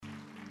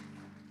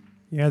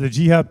Yeah, the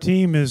G-Hop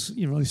team is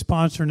really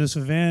sponsoring this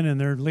event, and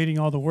they're leading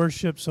all the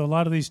worship. So a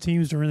lot of these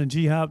teams are in the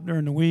G-Hop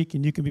during the week,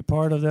 and you can be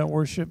part of that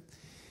worship.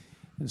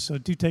 And so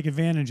do take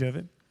advantage of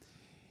it.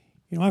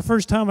 My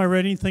first time I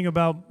read anything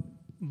about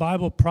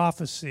Bible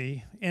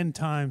prophecy, end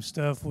time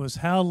stuff, was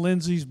Hal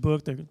Lindsey's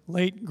book, The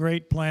Late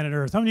Great Planet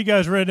Earth. How many of you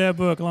guys read that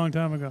book a long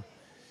time ago?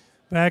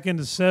 Back in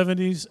the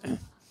 70s.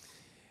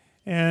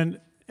 And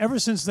ever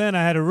since then,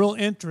 I had a real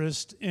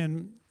interest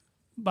in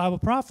Bible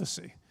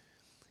prophecy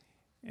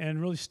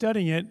and really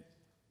studying it.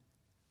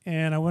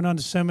 And I went on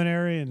to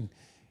seminary and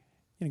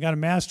got a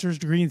master's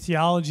degree in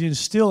theology, and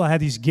still I had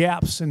these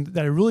gaps and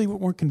that I really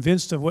weren't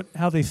convinced of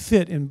how they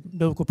fit in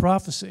biblical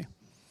prophecy.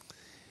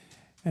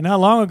 And not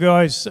long ago,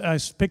 I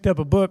picked up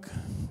a book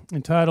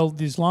entitled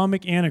The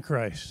Islamic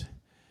Antichrist.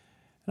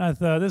 And I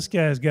thought, this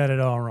guy's got it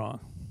all wrong.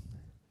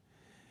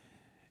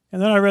 And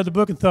then I read the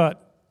book and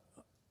thought,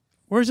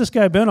 where's this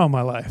guy been all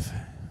my life?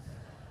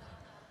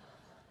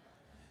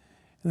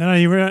 And then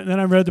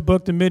I read the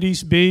book, The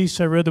Mideast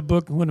Beast. I read the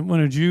book, When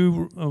a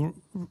Jew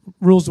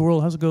Rules the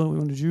World. How's it go?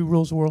 When a Jew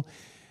Rules the World.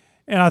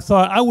 And I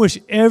thought, I wish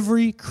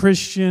every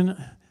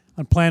Christian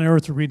on planet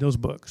Earth would read those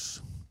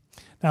books.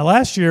 Now,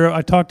 last year,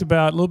 I talked a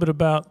little bit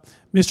about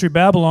Mystery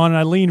Babylon, and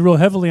I leaned real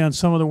heavily on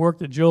some of the work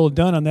that Joel had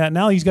done on that.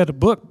 Now he's got the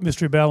book,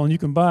 Mystery Babylon, you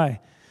can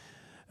buy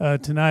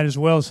tonight as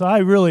well. So I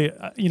really,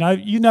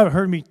 you never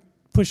heard me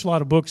push a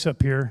lot of books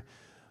up here,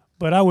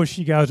 but I wish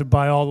you guys would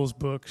buy all those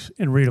books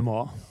and read them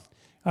all.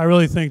 I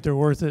really think they're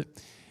worth it.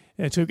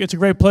 It's a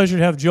great pleasure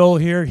to have Joel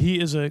here. He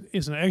is an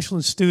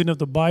excellent student of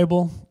the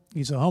Bible.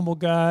 He's a humble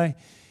guy.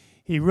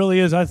 He really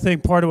is, I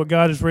think, part of what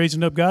God is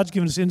raising up. God's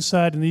given us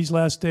insight in these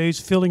last days,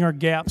 filling our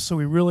gaps so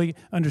we really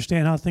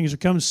understand how things are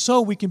coming,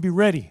 so we can be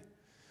ready,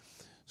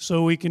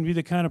 so we can be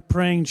the kind of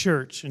praying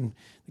church and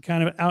the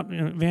kind of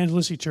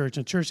evangelistic church.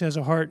 And the church has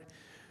a heart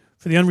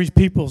for the unreached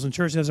peoples, and the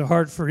church has a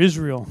heart for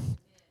Israel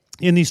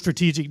in these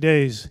strategic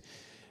days.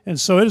 And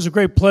so it is a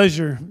great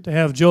pleasure to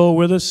have Joel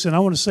with us, and I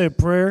want to say a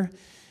prayer.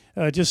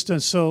 I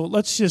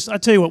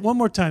tell you what, one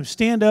more time,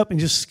 stand up and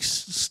just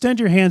extend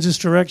your hands this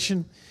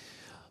direction.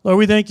 Lord,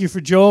 we thank you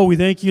for Joel. We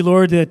thank you,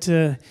 Lord,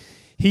 that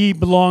he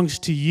belongs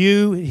to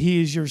you.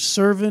 He is your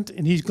servant,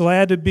 and he's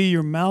glad to be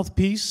your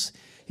mouthpiece.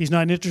 He's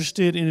not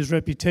interested in his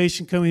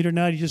reputation coming here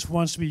tonight. He just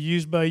wants to be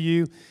used by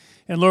you.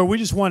 And, Lord, we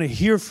just want to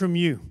hear from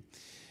you.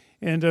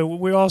 And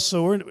we're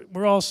also,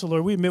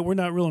 Lord, we admit we're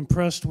not real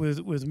impressed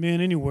with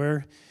men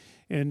anywhere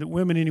and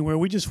women anywhere.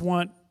 We just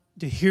want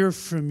to hear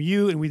from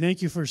you, and we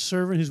thank you for a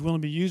servant who's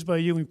willing to be used by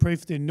you. We pray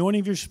for the anointing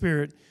of your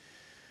Spirit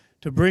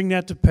to bring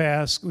that to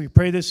pass. We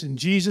pray this in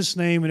Jesus'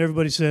 name, and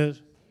everybody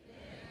says,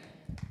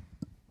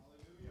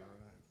 Amen.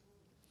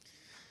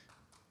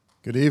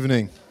 Good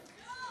evening.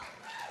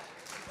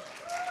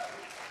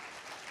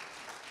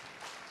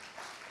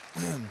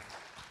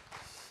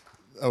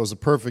 That was a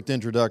perfect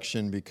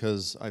introduction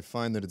because I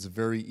find that it's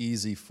very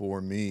easy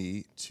for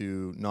me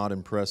to not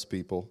impress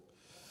people.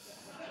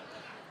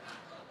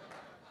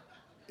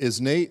 Is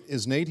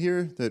Nate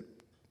here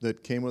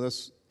that came with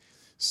us?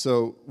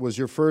 So was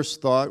your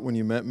first thought when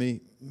you met me,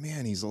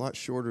 man, he's a lot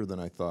shorter than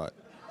I thought?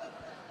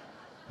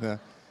 Yeah,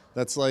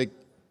 that's like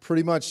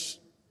pretty much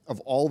of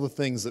all the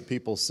things that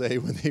people say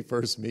when they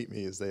first meet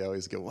me is they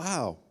always go,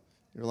 wow,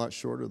 you're a lot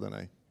shorter than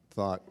I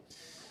thought.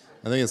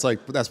 I think it's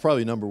like, that's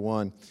probably number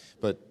one.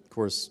 But, of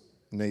course,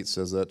 Nate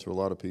says that to a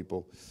lot of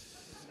people.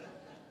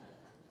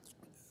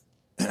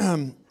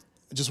 I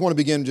just want to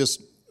begin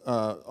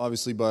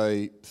obviously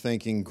by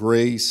thanking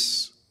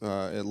Grace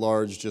at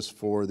large just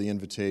for the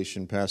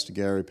invitation, Pastor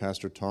Gary,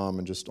 Pastor Tom,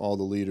 and just all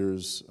the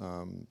leaders.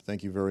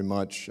 Thank you very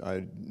much.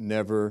 I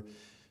never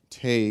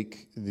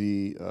take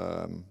the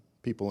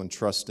people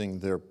entrusting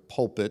their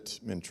pulpit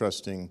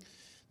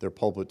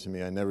to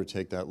me. I never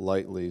take that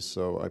lightly,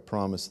 so I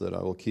promise that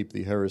I will keep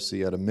the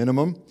heresy at a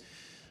minimum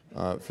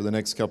for the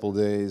next couple of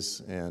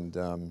days, and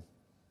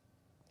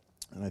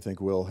I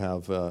think we'll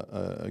have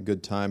a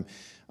good time.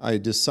 I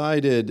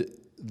decided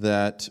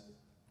that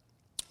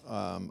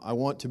I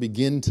want to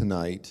begin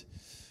tonight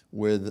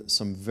with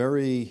some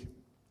very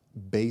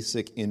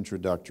basic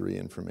introductory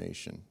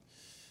information.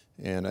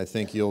 And I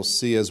think you'll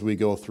see as we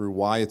go through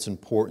why it's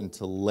important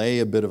to lay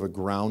a bit of a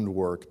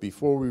groundwork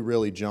before we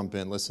really jump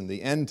in. Listen,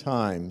 the end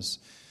times,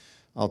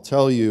 I'll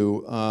tell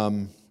you,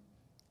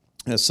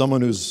 as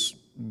someone who's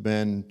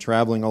been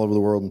traveling all over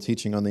the world and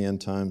teaching on the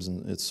end times,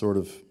 and it's sort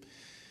of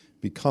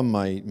become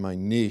my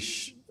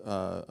niche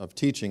of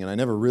teaching, and I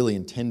never really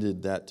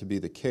intended that to be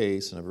the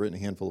case, and I've written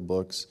a handful of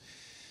books.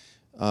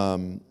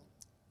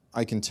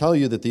 I can tell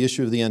you that the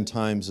issue of the end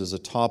times is a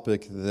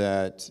topic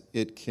that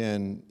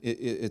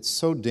it's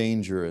so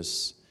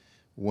dangerous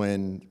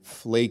when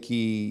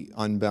flaky,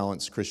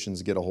 unbalanced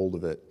Christians get a hold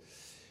of it.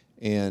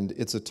 And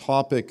it's a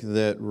topic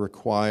that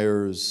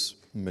requires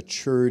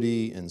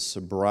maturity and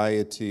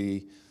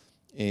sobriety.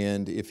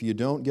 And if you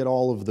don't get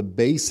all of the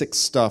basic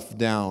stuff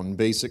down,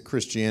 basic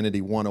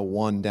Christianity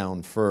 101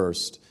 down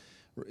first,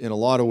 in a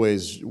lot of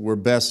ways, we're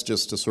best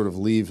just to sort of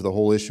leave the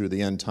whole issue of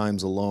the end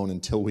times alone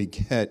until we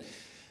get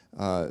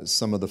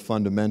some of the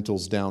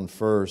fundamentals down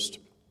first.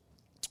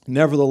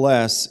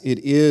 Nevertheless, it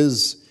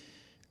is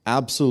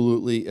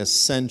absolutely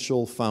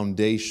essential,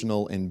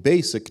 foundational, and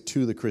basic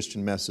to the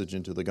Christian message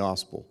and to the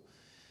gospel.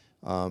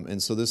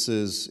 And so this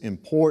is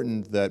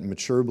important that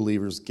mature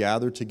believers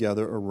gather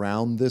together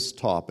around this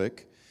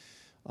topic.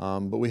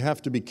 But we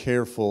have to be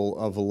careful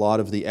of a lot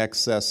of the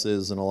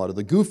excesses and a lot of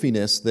the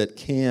goofiness that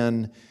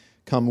can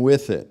come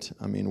with it.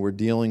 I mean, we're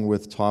dealing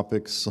with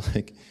topics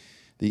like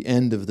the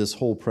end of this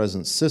whole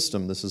present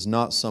system. This is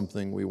not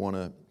something we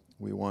want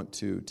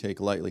to take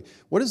lightly.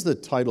 What is the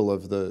title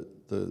of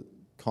the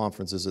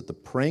conference? Is it the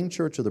Praying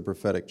Church or the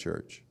Prophetic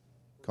Church?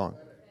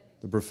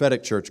 The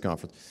Prophetic Church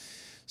Conference.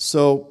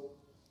 So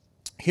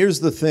here's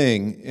the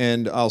thing,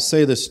 and I'll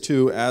say this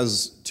too,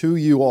 as to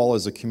you all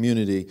as a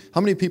community.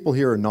 How many people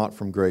here are not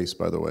from Grace,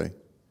 by the way?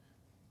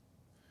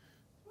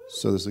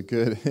 So there's a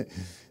good,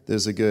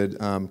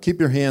 keep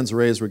your hands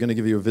raised. We're going to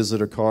give you a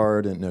visitor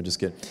card. And no, just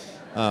kidding.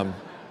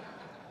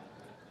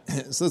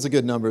 So that's a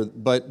good number.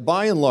 But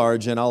by and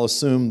large, and I'll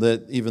assume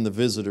that even the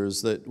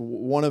visitors, that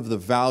one of the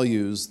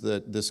values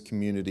that this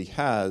community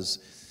has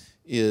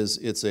is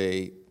it's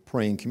a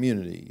praying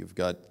community. You've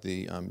got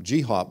the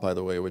GHOP, by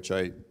the way, which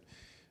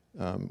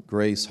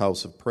Grace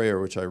House of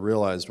Prayer, which I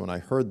realized when I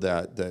heard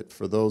that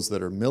for those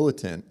that are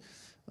militant,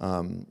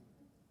 who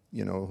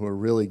are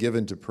really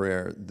given to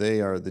prayer, they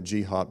are the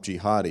GHOP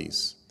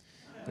jihadis.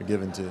 They're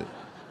given to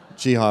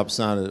GHOP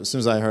sounded. As soon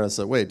as I heard it, I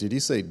said, "Wait, did he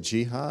say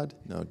jihad?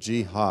 No,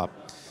 GHOP."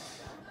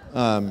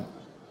 Not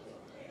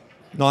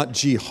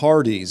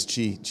jihadis,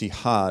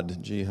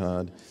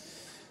 jihad.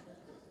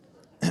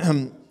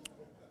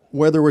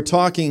 Whether we're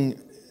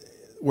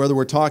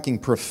talking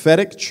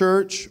prophetic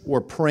church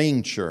or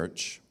praying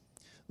church,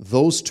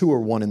 those two are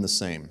one and the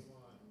same.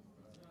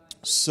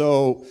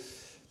 So,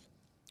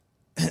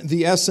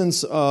 the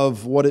essence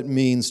of what it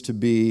means to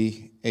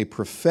be a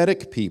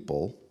prophetic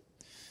people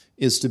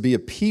is to be a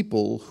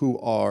people who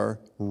are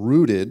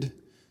rooted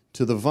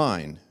to the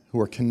vine, who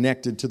are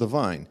connected to the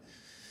vine.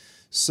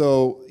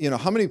 So,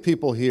 how many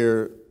people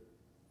here,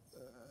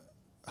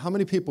 how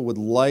many people would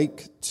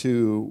like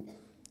to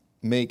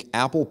make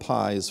apple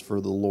pies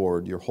for the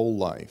Lord your whole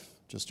life?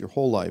 Just your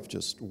whole life,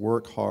 just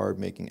work hard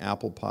making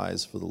apple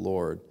pies for the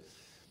Lord.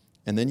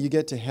 And then you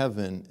get to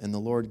heaven and the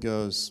Lord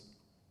goes,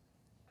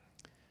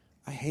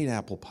 "I hate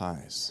apple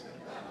pies."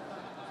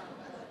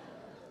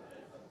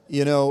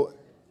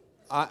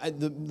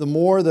 The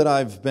more that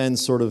I've been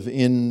sort of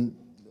in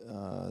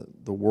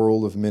the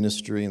world of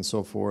ministry and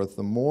so forth,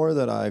 the more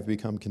that I've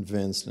become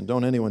convinced, and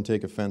don't anyone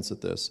take offense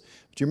at this,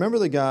 but do you remember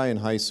the guy in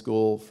high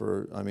school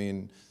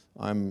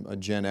I'm a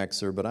Gen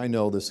Xer, but I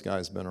know this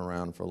guy's been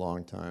around for a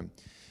long time,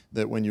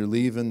 that when you're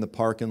leaving the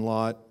parking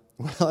lot,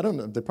 well, I don't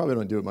know, they probably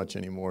don't do it much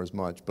anymore as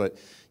much, but,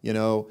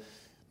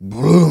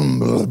 boom,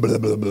 blah, blah,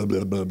 blah, blah,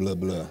 blah, blah, blah,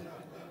 blah.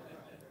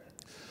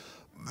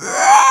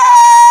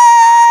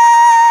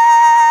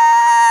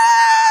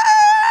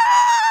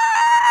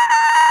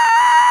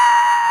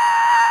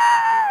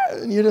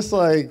 And you're just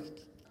like,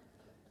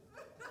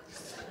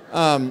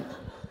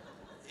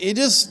 he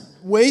just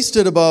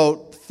wasted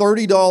about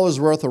 $30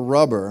 worth of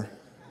rubber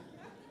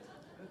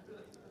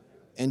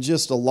and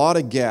just a lot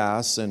of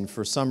gas, and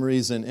for some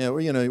reason,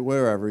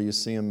 wherever you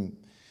see him,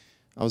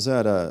 I was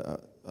at a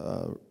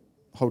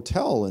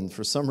hotel, and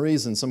for some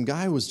reason, some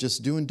guy was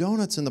just doing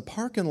donuts in the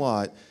parking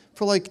lot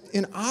for like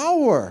an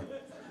hour.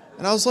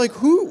 And I was like,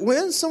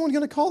 when's someone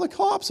going to call the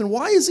cops, and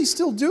why is he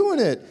still doing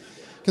it?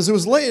 Because it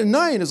was late at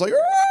night, it's like,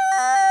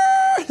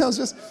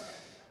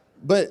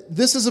 but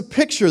this is a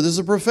picture, this is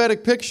a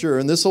prophetic picture,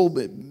 and this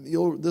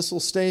will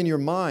stay in your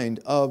mind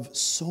of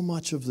so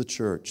much of the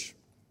church.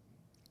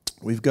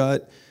 We've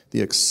got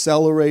the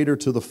accelerator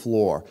to the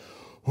floor,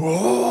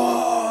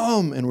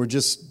 and we're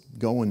just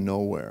going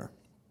nowhere.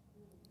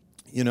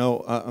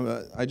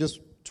 I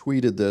just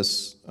tweeted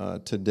this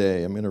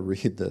today. I'm going to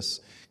read this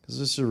because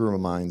this just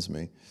reminds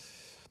me.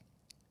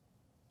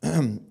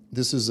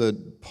 This is a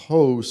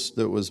post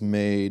that was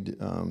made,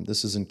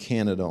 this is in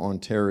Canada,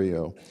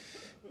 Ontario,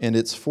 and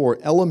it's for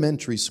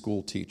elementary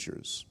school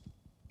teachers.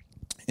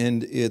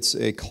 And it's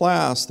a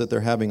class that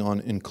they're having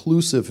on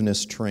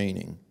inclusiveness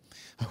training.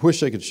 I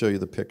wish I could show you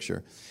the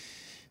picture.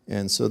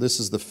 And so this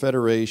is the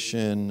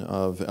Federation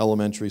of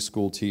Elementary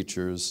School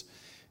Teachers.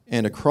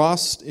 And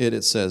across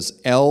it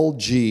says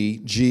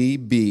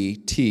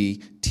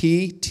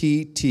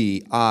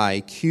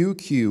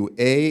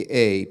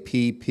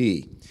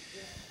LGBTTTIQQAAPP.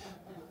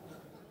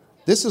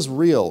 This is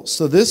real.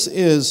 So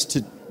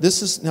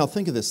now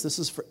think of this. This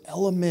is for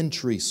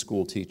elementary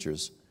school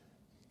teachers,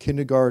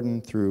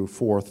 kindergarten through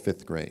 4th,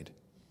 5th grade.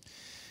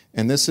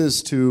 And this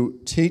is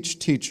to teach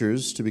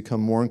teachers to become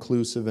more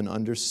inclusive and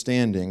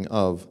understanding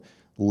of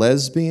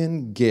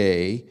lesbian,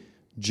 gay,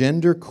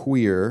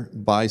 genderqueer,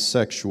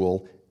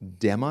 bisexual,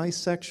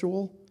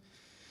 demisexual,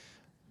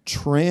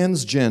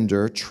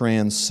 transgender,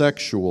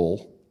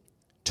 transsexual,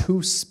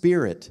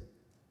 two-spirit,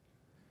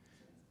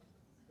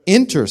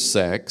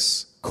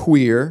 intersex,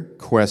 queer,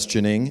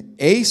 questioning,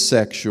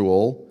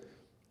 asexual,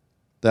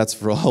 that's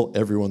for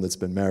everyone that's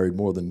been married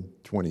more than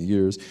 20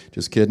 years,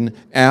 just kidding,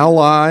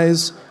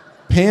 allies,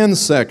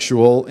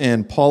 pansexual,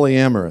 and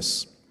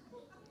polyamorous.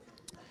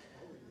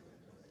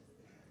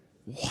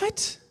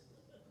 What?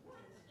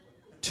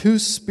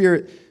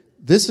 Two-spirit.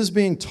 This is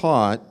being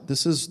taught.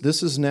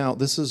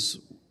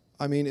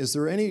 I mean, is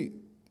there any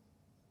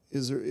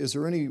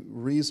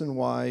reason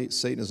why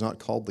Satan is not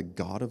called the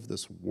god of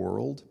this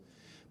world?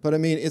 But I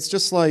mean, it's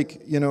just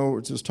like,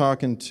 just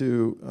talking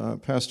to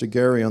Pastor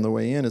Gary on the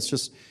way in, it's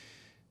just,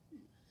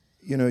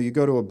 you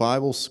go to a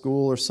Bible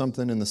school or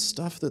something, and the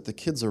stuff that the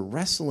kids are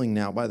wrestling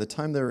now by the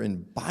time they're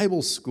in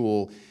Bible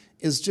school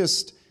is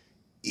just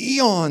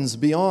eons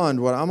beyond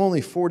what I'm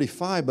only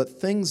 45, but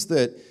things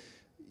that,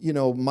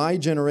 my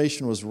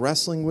generation was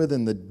wrestling with,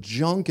 and the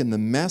junk and the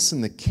mess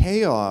and the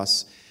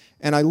chaos.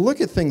 And I look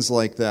at things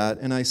like that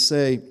and I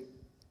say,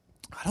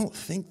 I don't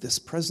think this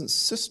present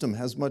system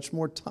has much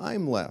more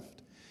time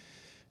left.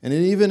 And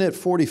even at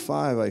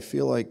 45, I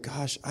feel like,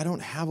 gosh, I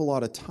don't have a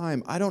lot of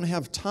time. I don't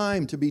have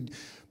time to be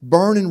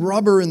burning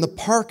rubber in the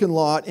parking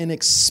lot and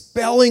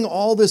expelling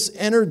all this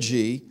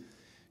energy,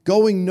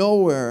 going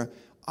nowhere.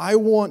 I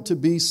want to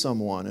be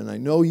someone, and I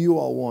know you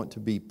all want to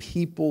be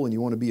people, and you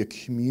want to be a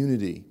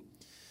community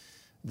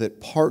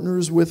that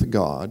partners with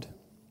God,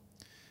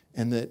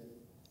 and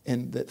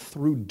that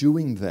through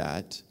doing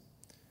that,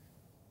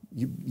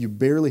 you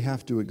barely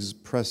have to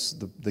press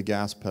the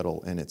gas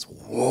pedal, and it's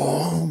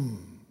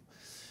whoom.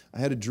 I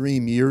had a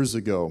dream years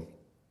ago.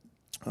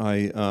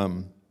 I've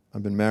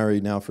been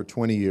married now for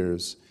 20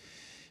 years,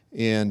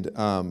 and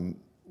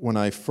when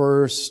I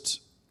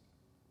first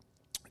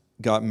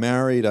got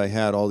married, I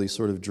had all these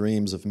sort of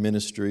dreams of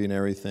ministry and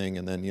everything,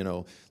 and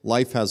then,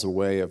 life has a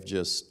way of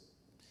just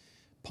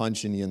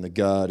punching you in the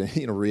gut,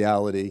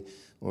 reality,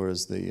 or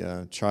as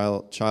the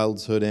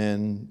childhood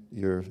end,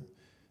 your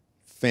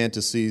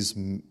fantasies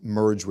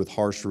merge with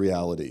harsh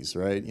realities,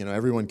 right?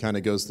 Everyone kind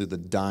of goes through the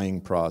dying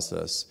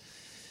process.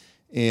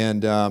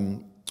 And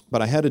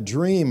but I had a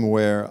dream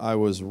where I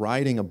was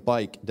riding a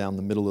bike down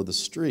the middle of the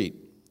street,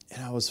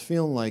 and I was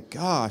feeling like,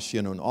 gosh,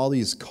 and all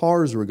these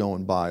cars were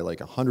going by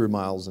like 100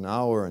 miles an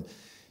hour,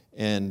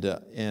 and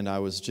I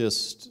was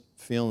just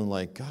feeling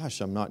like, gosh,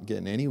 I'm not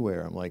getting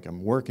anywhere.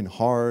 I'm working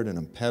hard and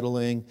I'm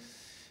pedaling,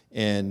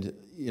 and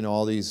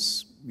all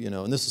these,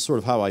 and this is sort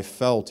of how I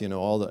felt. I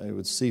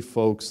would see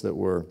folks that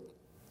were,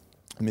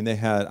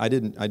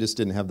 I just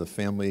didn't have the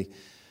family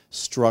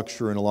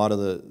structure and a lot of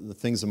the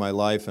things in my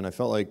life, and I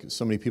felt like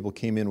so many people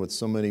came in with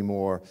so many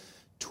more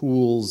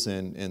tools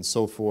and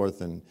so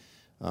forth, and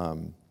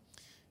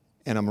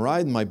I'm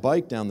riding my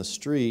bike down the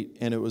street,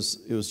 and it was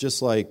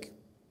just like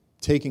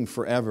taking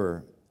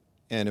forever.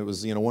 And it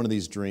was, one of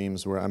these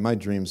dreams where my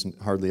dreams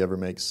hardly ever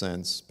make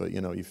sense, but,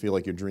 you feel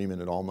like you're dreaming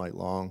it all night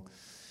long.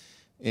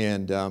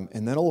 And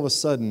then all of a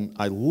sudden,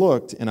 I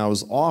looked, and I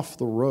was off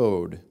the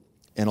road,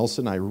 and all of a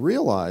sudden I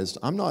realized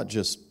I'm not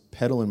just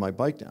pedaling my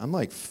bike down, I'm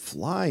like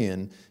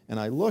flying, and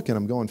I look, and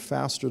I'm going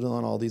faster than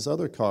all these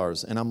other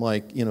cars, and I'm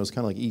like, it's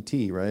kind of like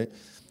E.T., right?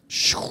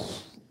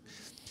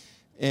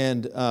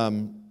 And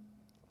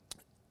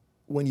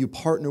when you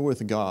partner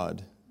with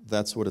God,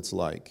 that's what it's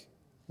like.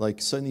 Like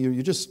suddenly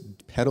you're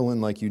just pedaling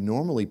like you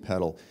normally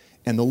pedal,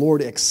 and the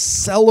Lord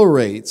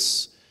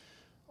accelerates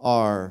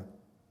our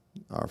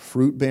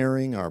fruit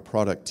bearing, our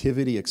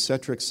productivity,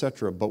 etc.,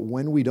 etc. But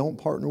when we don't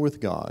partner with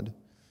God,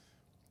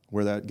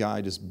 we're that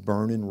guy just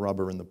burning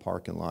rubber in the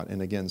parking lot.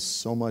 And again,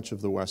 so much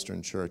of the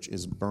Western church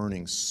is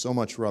burning so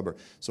much rubber.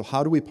 So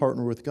how do we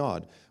partner with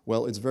God?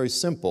 Well, it's very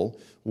simple.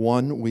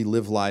 One, we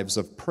live lives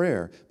of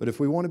prayer. But if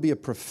we want to be a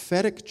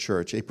prophetic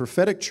church and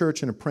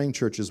a praying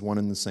church is one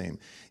and the same.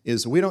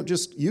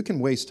 You can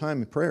waste time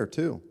in prayer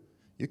too.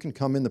 You can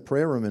come in the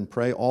prayer room and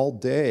pray all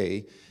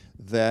day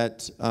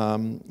that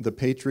the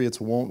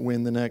Patriots won't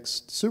win the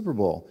next Super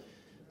Bowl.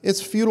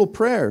 It's futile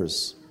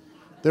prayers.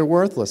 They're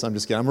worthless. I'm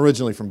just kidding. I'm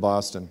originally from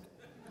Boston.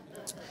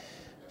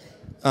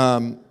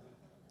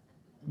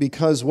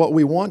 Because what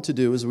we want to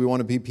do is we want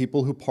to be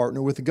people who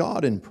partner with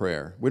God in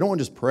prayer. We don't want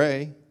to just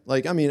pray.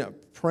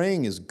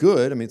 Praying is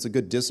good. It's a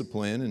good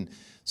discipline and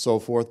so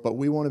forth, but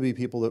we want to be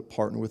people that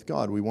partner with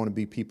God. We want to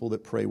be people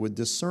that pray with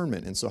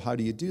discernment. And so how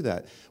do you do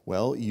that?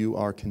 Well, you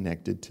are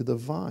connected to the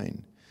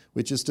vine,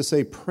 which is to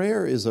say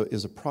prayer is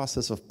a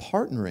process of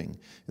partnering.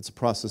 It's a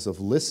process of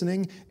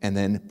listening and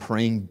then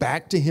praying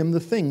back to Him the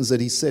things that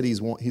He said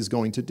He's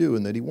going to do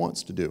and that He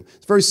wants to do.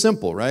 It's very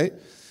simple, right?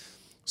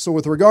 So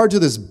with regard to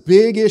this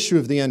big issue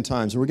of the end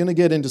times, and we're going to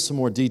get into some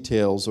more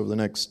details over the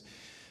next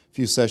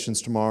few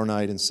sessions tomorrow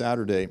night and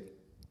Saturday,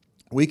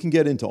 we can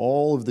get into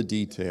all of the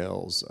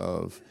details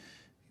of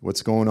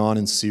what's going on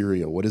in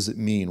Syria. What does it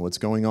mean? What's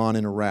going on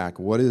in Iraq?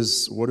 What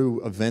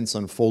are events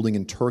unfolding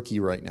in Turkey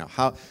right now?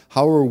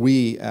 How are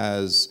we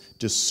as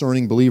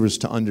discerning believers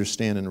to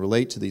understand and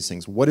relate to these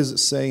things? What does it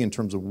say in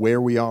terms of where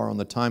we are on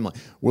the timeline?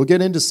 We'll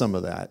get into some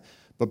of that.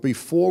 But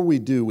before we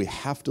do, we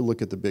have to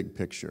look at the big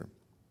picture.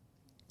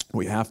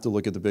 We have to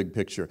look at the big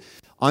picture.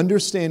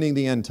 Understanding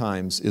the end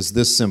times is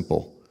this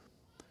simple.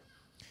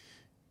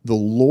 The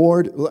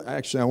Lord,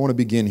 actually, I want to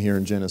begin here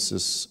in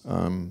Genesis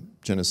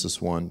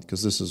 1,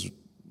 because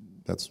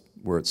that's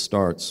where it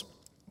starts.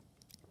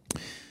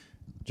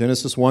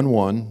 Genesis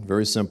 1:1,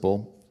 very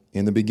simple.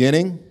 In the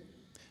beginning,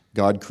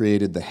 God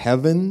created the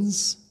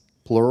heavens,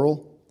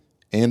 plural,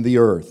 and the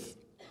earth.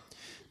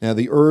 Now,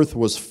 the earth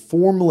was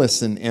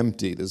formless and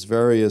empty. There's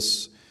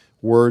various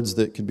words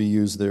that could be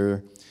used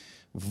there.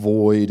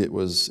 Void, it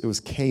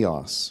was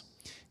chaos.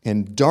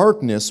 And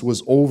darkness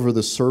was over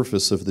the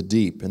surface of the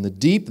deep. And the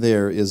deep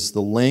there is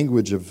the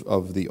language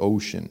of the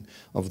ocean,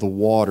 of the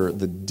water,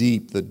 the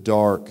deep, the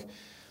dark.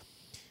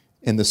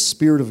 And the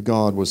Spirit of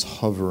God was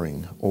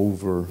hovering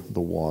over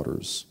the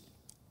waters.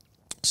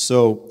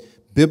 So,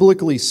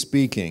 biblically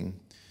speaking,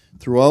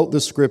 throughout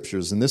the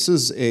Scriptures, and this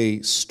is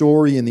a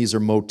story and these are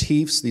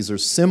motifs, these are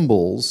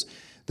symbols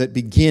that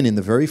begin in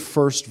the very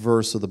first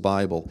verse of the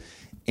Bible.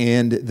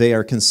 And they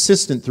are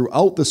consistent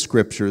throughout the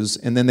Scriptures,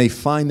 and then they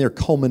find their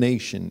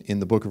culmination in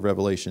the book of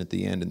Revelation at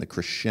the end, in the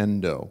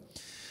crescendo.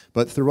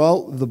 But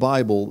throughout the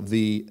Bible,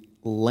 the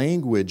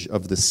language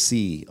of the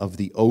sea, of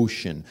the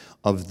ocean,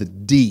 of the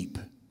deep,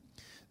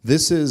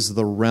 this is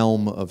the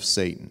realm of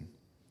Satan.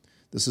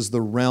 This is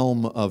the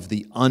realm of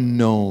the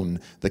unknown,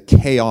 the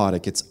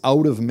chaotic. It's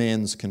out of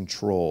man's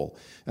control.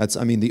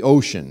 The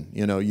ocean,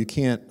 you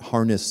can't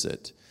harness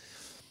it.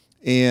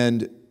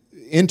 And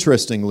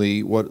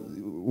interestingly,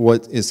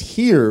 what is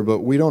here,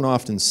 but we don't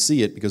often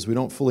see it because we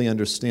don't fully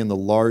understand the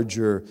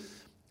larger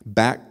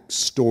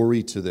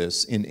backstory to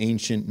this in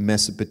ancient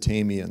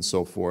Mesopotamia and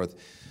so forth,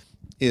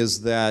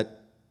 is that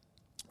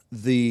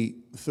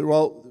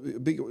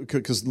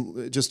because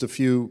just a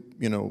few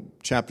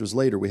chapters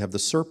later we have the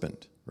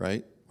serpent,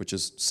 right, which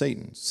is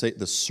Satan.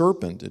 The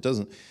serpent,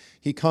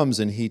 he comes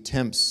and he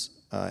tempts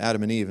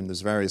Adam and Eve, and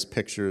there's various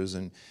pictures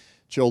and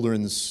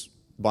children's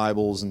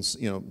Bibles and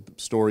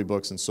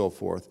storybooks and so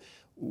forth.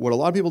 What a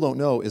lot of people don't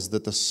know is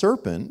that the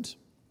serpent,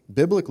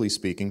 biblically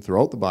speaking,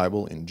 throughout the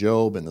Bible, in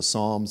Job and the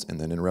Psalms and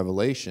then in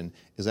Revelation,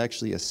 is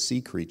actually a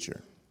sea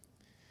creature.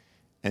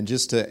 And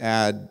just to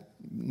add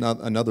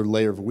another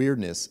layer of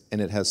weirdness,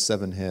 and it has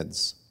 7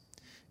 heads.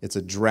 It's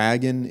a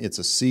dragon, it's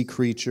a sea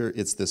creature,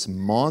 it's this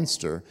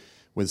monster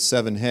with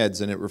 7 heads,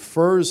 and it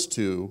refers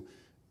to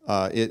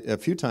it a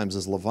few times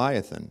as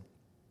Leviathan.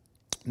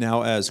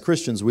 Now, as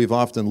Christians, we've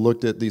often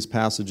looked at these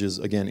passages,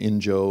 again, in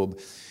Job,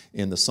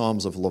 in the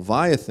Psalms of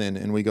Leviathan,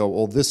 and we go,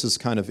 well, this is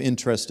kind of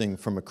interesting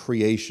from a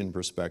creation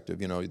perspective.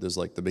 There's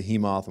like the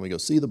behemoth, and we go,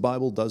 see, the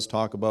Bible does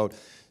talk about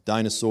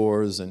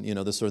dinosaurs and,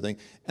 this sort of thing.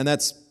 And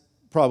that's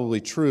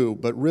probably true,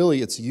 but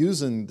really it's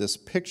using this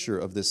picture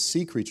of this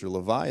sea creature,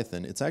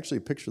 Leviathan. It's actually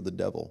a picture of the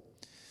devil.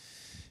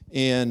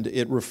 And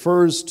it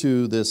refers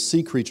to this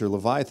sea creature,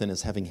 Leviathan,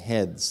 as having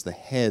heads, the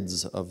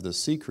heads of the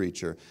sea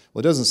creature. Well,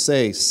 it doesn't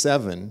say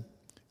 7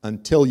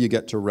 until you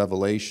get to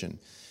Revelation.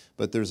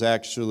 But there's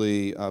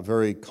actually a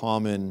very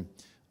common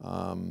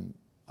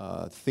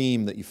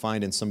theme that you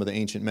find in some of the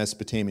ancient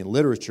Mesopotamian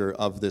literature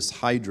of this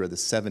hydra, the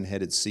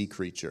 7-headed sea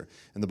creature.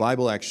 And the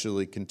Bible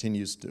actually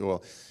continues to,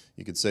 well,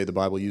 you could say the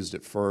Bible used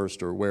it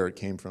first, or where it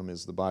came from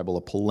is the Bible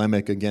a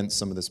polemic against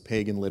some of this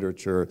pagan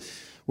literature.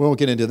 We won't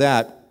get into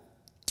that.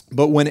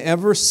 But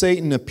whenever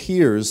Satan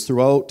appears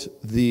throughout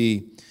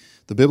the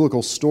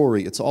biblical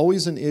story, it's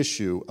always an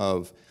issue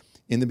of,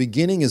 in the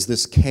beginning is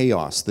this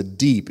chaos, the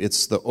deep,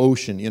 it's the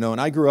ocean.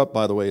 And I grew up,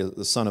 by the way,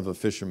 the son of a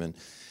fisherman.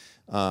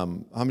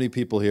 How many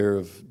people here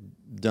have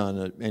done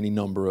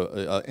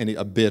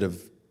a bit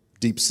of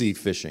deep sea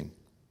fishing?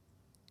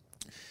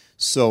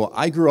 So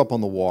I grew up on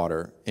the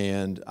water,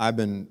 and I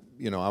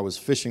was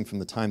fishing from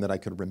the time that I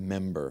could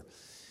remember.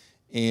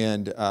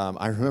 And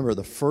I remember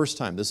the first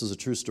time, this is a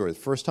true story, the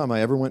first time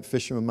I ever went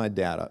fishing with my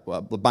dad,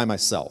 by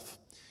myself,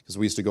 because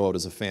we used to go out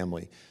as a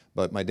family.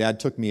 But my dad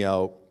took me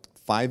out,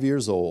 5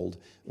 years old.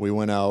 We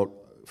went out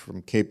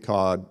from Cape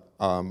Cod,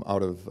 I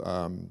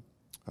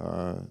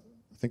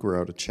think we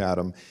were out of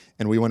Chatham,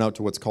 and we went out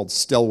to what's called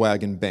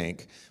Stellwagen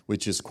Bank,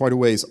 which is quite a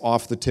ways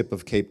off the tip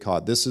of Cape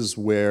Cod. This is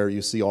where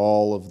you see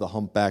all of the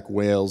humpback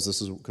whales.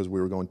 This is because we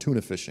were going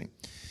tuna fishing.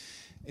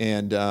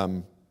 And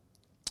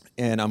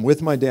I'm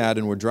with my dad,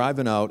 and we're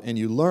driving out, and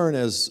you learn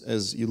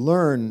as you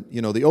learn,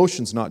 the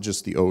ocean's not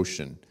just the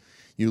ocean.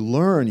 You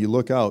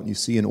look out, and you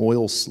see an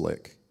oil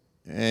slick.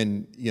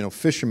 And,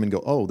 fishermen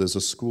go, oh, there's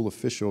a school of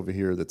fish over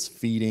here that's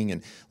feeding.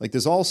 And,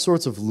 there's all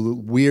sorts of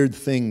weird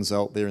things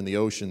out there in the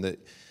ocean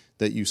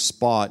that you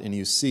spot and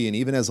you see. And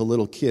even as a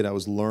little kid, I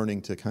was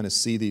learning to kind of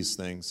see these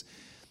things.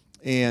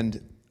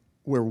 And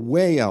we're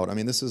way out.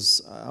 This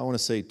is, I want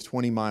to say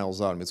 20 miles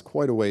out. It's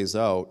quite a ways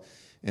out.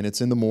 And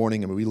it's in the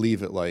morning, and we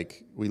leave at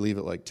like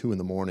 2 in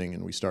the morning,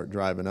 and we start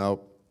driving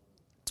out.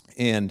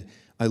 And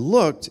I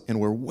looked, and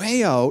we're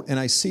way out, and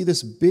I see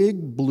this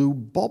big blue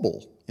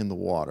bubble in the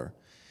water.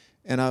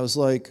 And I was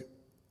like,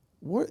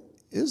 what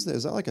is that?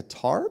 Is that like a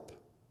tarp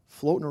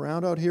floating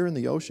around out here in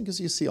the ocean?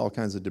 Because you see all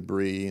kinds of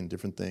debris and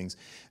different things.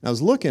 And I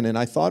was looking, and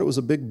I thought it was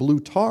a big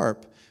blue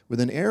tarp with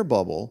an air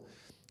bubble.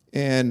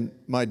 And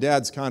my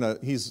dad's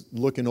he's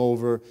looking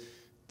over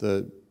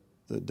the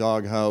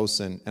doghouse,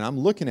 and I'm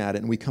looking at it,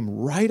 and we come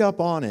right up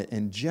on it.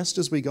 And just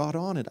as we got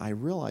on it, I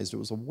realized it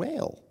was a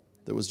whale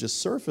that was just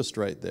surfaced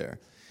right there.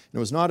 And it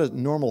was not a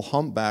normal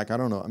humpback. I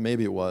don't know,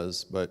 maybe it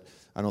was, but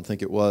I don't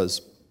think it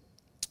was.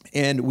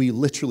 And we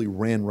literally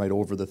ran right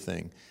over the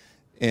thing.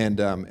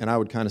 And I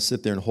would kind of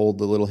sit there and hold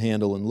the little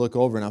handle and look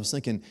over. And I was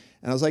thinking,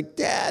 and I was like,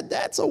 Dad,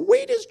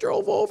 we just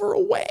drove over a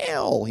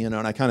whale. And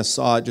I kind of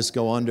saw it just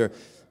go under.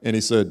 And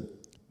he said,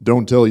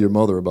 don't tell your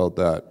mother about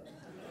that.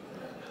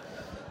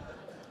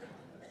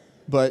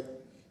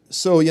 But,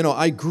 so,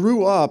 I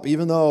grew up,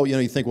 even though,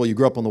 you think, well, you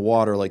grew up on the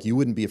water, like you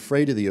wouldn't be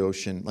afraid of the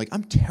ocean. Like,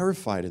 I'm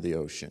terrified of the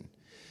ocean.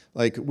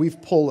 Like,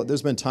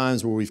 there's been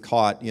times where we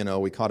caught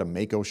a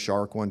mako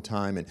shark one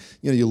time, and,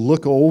 you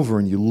look over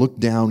and you look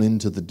down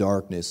into the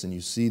darkness and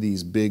you see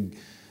these big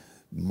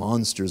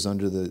monsters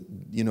under the,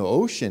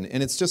 ocean.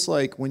 And it's just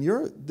like, when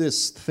you're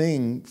this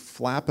thing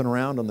flapping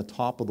around on the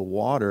top of the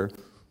water,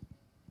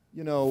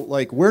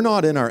 like we're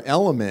not in our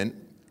element,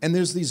 and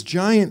there's these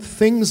giant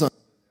things under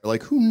there.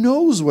 Like, who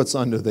knows what's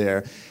under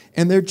there?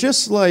 And they're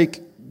just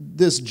like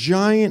this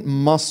giant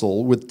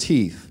muscle with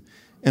teeth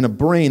and a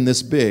brain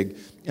this big.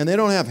 And they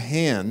don't have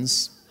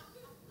hands,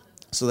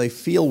 so they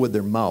feel with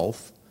their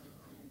mouth.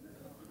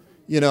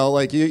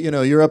 Like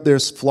you're up there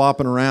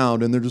flopping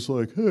around, and they're just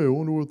like, hey, I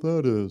wonder what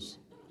that is.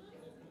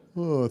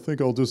 Oh, I think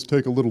I'll just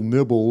take a little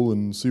nibble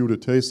and see what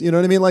it tastes. You know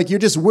what I mean? Like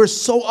we're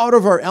so out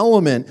of our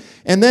element,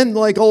 and then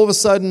like all of a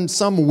sudden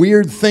some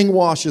weird thing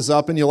washes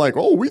up, and you're like,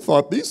 oh, we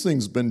thought these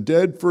things been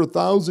dead for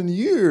 1,000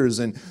 years,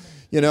 and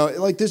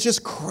like there's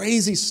just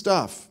crazy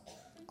stuff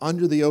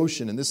under the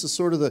ocean, and this is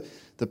sort of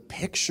the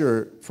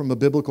picture from a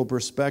biblical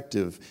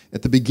perspective.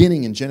 At the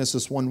beginning in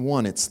Genesis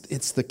 1:1,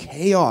 it's the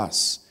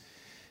chaos.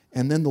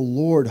 And then the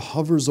Lord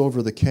hovers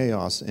over the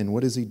chaos, and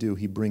what does he do?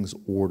 He brings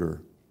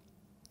order.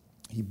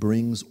 He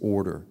brings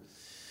order.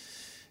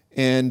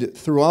 And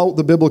throughout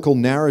the biblical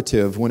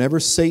narrative, whenever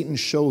Satan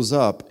shows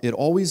up, it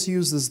always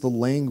uses the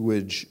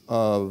language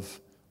of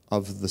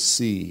the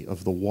sea,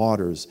 of the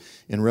waters.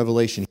 In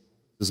Revelation, he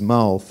opens his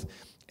mouth,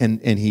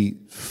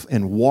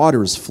 and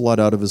waters flood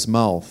out of his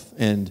mouth.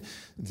 And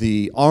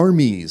the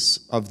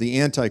armies of the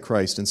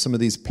Antichrist and some of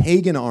these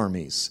pagan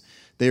armies,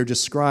 they are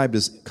described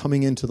as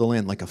coming into the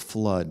land like a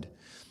flood.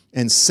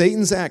 And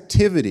Satan's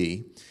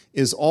activity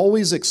is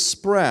always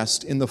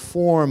expressed in the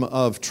form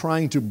of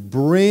trying to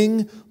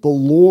bring the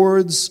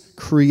Lord's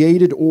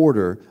created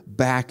order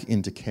back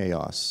into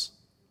chaos.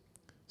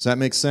 Does that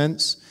make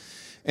sense?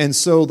 And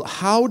so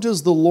how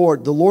does the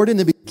Lord in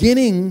the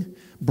beginning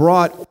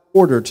brought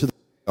order to the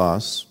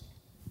chaos,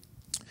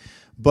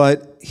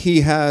 but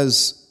he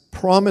has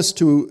promised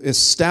to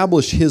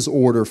establish his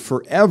order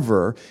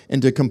forever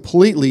and to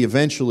completely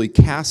eventually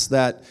cast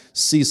that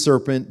sea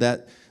serpent,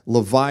 that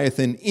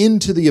Leviathan,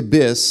 into the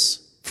abyss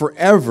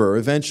forever.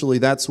 Eventually,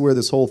 that's where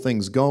this whole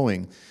thing's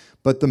going.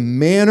 But the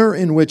manner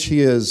in which he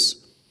is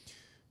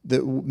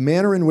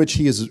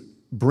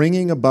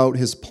bringing about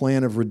his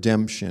plan of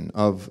redemption,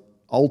 of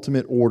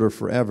ultimate order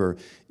forever,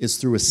 is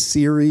through a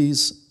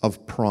series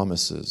of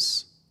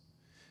promises.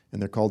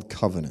 And they're called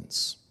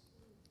covenants.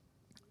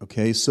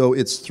 Okay, so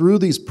it's through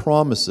these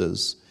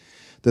promises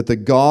that the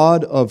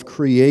God of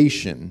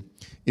creation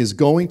is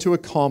going to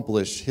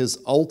accomplish his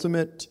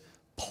ultimate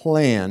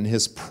plan,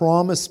 his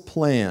promised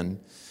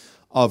plan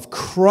of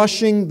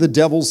crushing the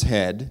devil's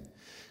head,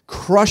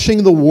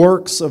 crushing the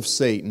works of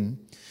Satan,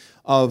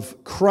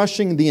 of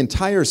crushing the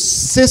entire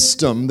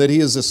system that he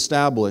has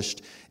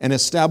established, and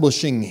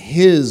establishing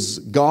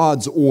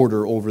God's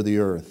order over the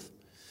earth.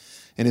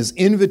 And his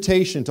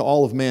invitation to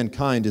all of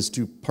mankind is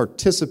to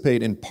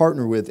participate and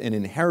partner with and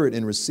inherit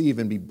and receive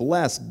and be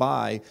blessed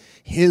by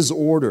his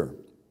order.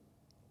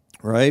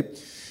 Right?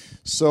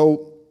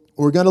 So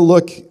we're going to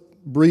look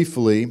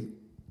briefly.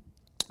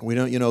 We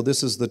don't,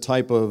 this is the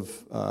type of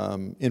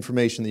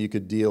information that you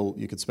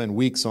could spend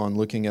weeks on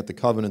looking at the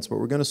covenants, but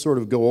we're going to sort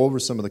of go over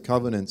some of the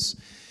covenants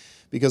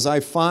because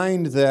I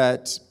find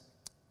that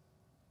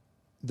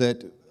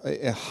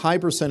a high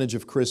percentage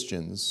of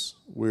Christians,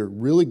 we're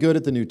really good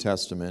at the New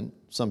Testament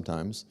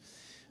sometimes,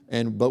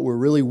 but we're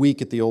really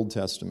weak at the Old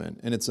Testament.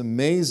 And it's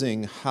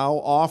amazing how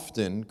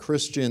often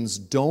Christians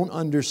don't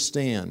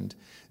understand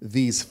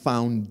these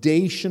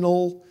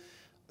foundational,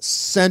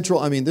 central,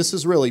 this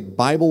is really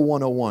Bible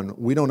 101.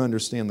 We don't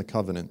understand the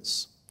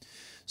covenants.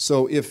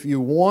 So if you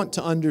want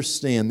to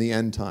understand the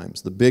end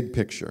times, the big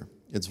picture,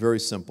 it's very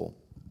simple.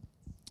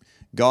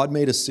 God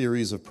made a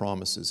series of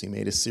promises. He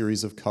made a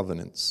series of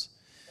covenants.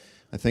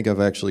 I think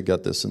I've actually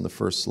got this in the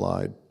first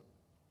slide.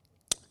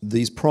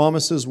 These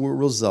promises will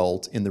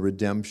result in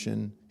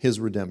his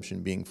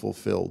redemption being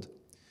fulfilled.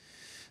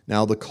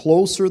 Now, the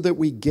closer that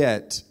we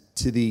get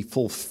to the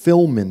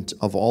fulfillment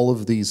of all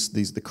of these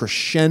the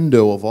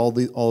crescendo of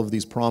all of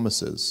these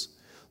promises,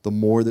 the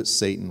more that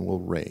Satan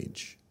will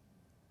rage.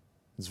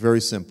 It's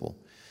very simple.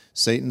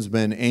 Satan's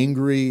been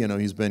angry,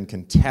 he's been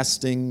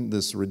contesting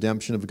this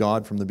redemption of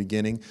God from the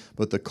beginning,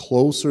 but the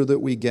closer that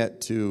we get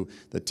to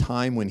the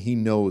time when he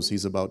knows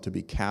he's about to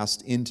be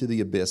cast into the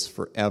abyss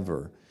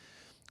forever,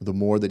 the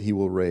more that he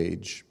will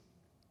rage.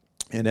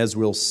 And as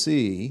we'll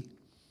see,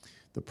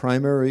 the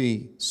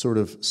primary sort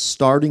of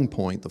starting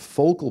point, the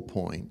focal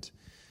point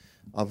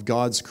of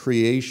God's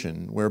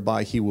creation,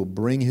 whereby he will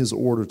bring his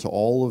order to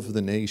all of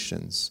the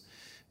nations,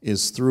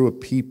 is through a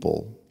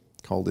people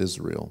called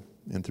Israel.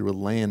 and through a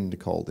land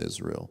called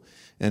Israel.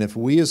 And if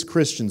we as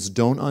Christians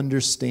don't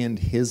understand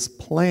his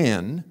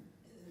plan,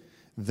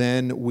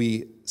 then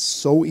we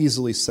so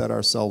easily set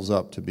ourselves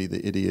up to be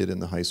the idiot in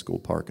the high school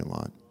parking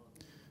lot.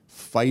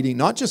 Fighting,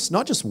 not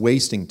just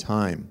wasting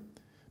time,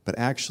 but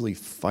actually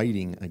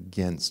fighting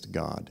against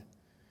God.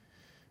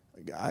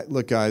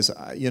 Look, guys,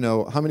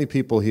 how many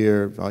people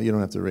here, you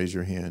don't have to raise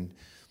your hand,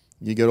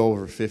 you get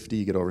over 50,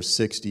 you get over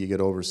 60, you get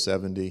over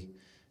 70,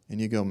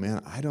 and you go,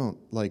 man, I don't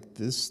like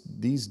this.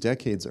 These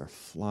decades are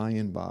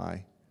flying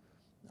by.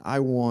 I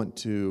want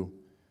to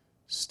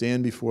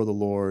stand before the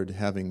Lord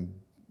having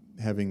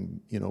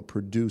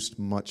produced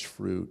much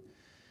fruit.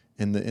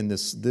 And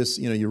this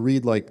you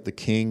read like the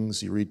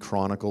Kings, you read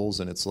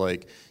Chronicles, and it's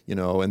like,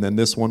 and then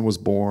this one was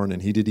born,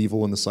 and he did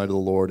evil in the sight of the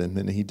Lord, and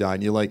then he died.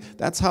 And you're like,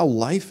 that's how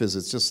life is.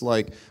 It's just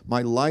like,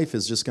 my life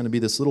is just going to be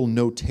this little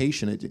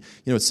notation.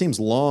 It seems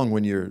long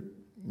when you're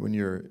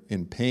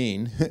in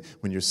pain,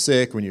 when you're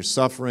sick, when you're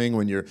suffering,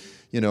 when you're,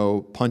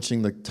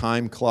 punching the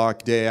time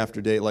clock day after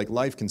day. Like,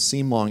 life can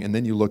seem long, and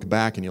then you look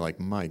back and you're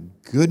like, my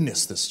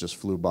goodness, this just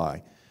flew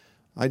by.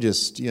 I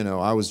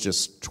was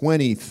just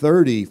 20,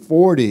 30,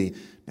 40.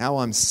 Now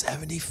I'm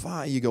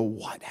 75. You go,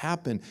 what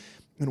happened?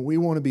 And we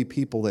want to be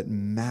people that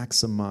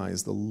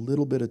maximize the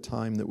little bit of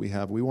time that we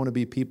have. We want to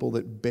be people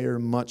that bear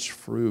much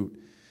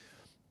fruit.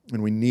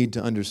 And we need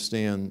to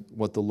understand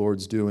what the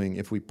Lord's doing.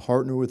 If we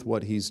partner with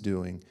what he's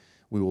doing,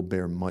 we will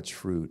bear much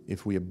fruit.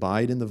 If we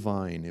abide in the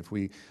vine, if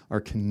we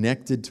are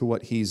connected to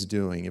what he's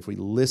doing, if we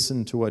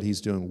listen to what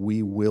he's doing,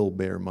 we will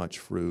bear much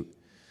fruit.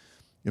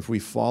 If we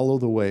follow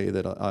the way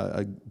that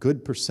a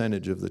good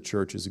percentage of the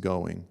church is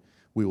going,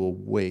 we will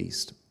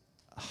waste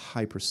a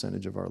high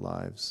percentage of our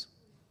lives.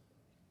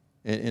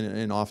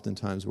 And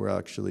oftentimes we'll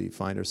actually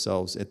find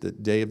ourselves at the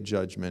day of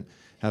judgment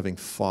having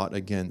fought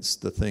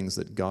against the things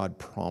that God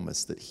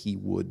promised that he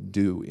would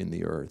do in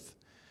the earth.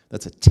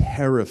 That's a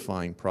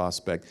terrifying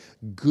prospect.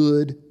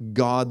 Good,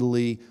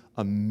 godly,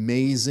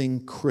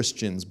 amazing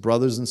Christians,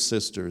 brothers and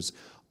sisters,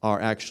 are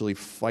actually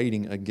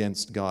fighting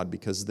against God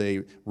because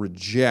they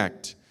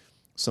reject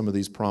some of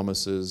these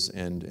promises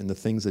and the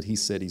things that he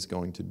said he's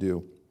going to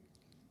do.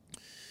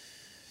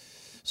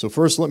 So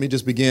first, let me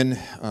just begin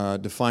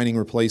defining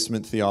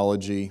replacement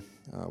theology.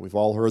 We've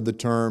all heard the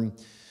term.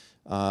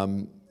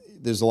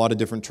 There's a lot of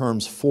different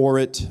terms for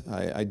it.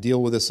 I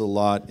deal with this a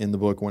lot in the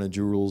book, When a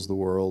Jew Rules the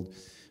World.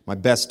 My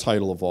best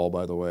title of all,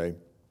 by the way.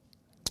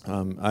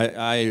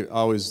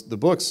 The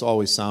books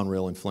always sound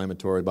real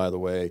inflammatory, by the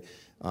way.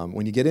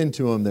 When you get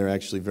into them, they're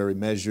actually very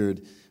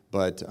measured,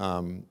 but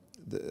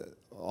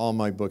all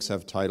my books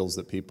have titles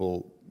that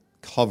people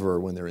cover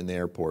when they're in the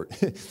airport.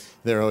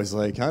 They're always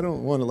like, I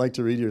don't want to like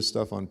to read your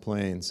stuff on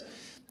planes.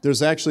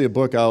 There's actually a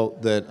book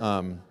out that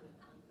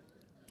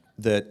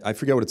I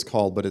forget what it's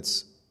called, but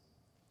it's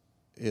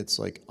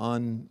like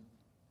on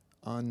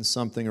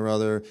something or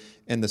other,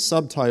 and the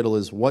subtitle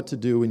is What to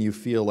Do When You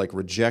Feel Like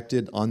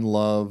Rejected,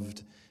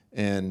 Unloved,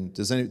 and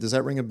does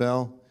that ring a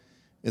bell?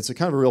 It's a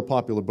kind of a real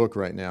popular book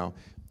right now.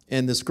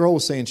 And this girl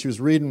was saying she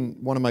was reading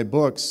one of my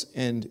books,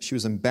 and she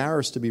was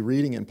embarrassed to be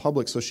reading it in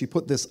public, so she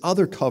put this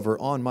other cover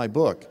on my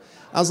book.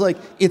 I was like,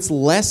 it's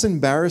less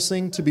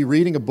embarrassing to be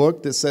reading a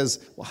book that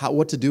says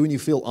what to do when you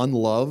feel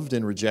unloved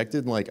and rejected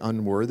and like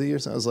unworthy or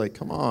something. I was like,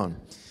 come on.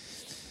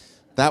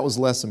 That was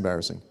less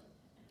embarrassing.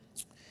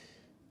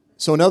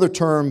 So another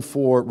term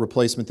for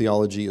replacement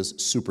theology is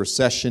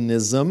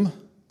supersessionism,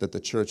 that the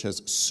church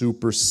has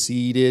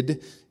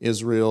superseded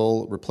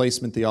Israel.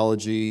 Replacement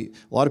theology.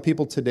 A lot of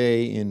people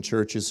today in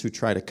churches who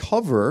try to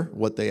cover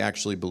what they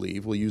actually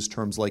believe will use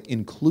terms like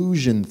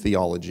inclusion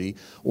theology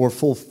or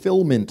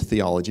fulfillment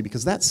theology,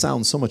 because that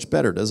sounds so much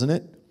better, doesn't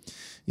it?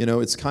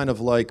 It's kind of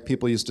like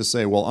people used to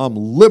say, well, I'm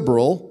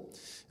liberal,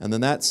 and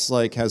then that's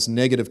like has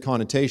negative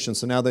connotations.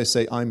 So now they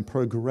say, I'm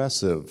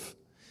progressive.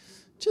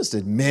 Just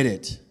admit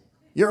it.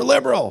 You're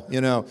liberal,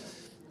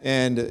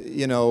 And,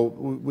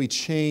 we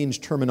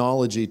change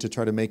terminology to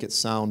try to make it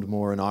sound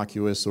more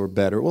innocuous or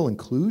better. Well,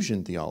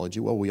 inclusion theology,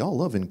 well, we all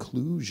love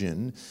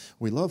inclusion.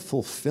 We love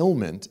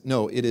fulfillment.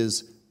 No, it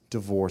is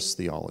divorce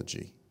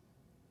theology,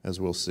 as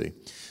we'll see.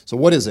 So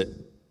what is it?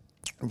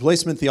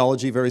 Replacement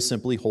theology very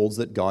simply holds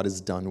that God is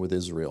done with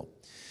Israel.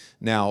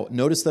 Now,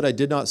 notice that I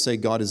did not say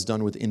God is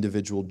done with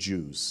individual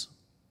Jews.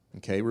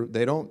 Okay,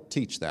 they don't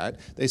teach that.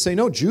 They say,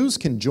 no, Jews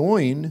can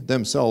join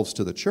themselves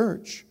to the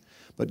church.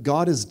 But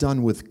God is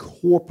done with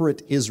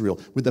corporate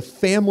Israel, with the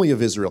family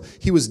of Israel.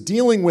 He was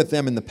dealing with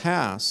them in the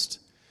past,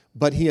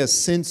 but he has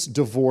since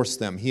divorced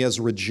them. He has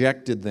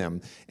rejected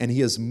them, and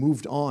he has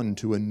moved on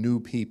to a new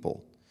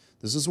people.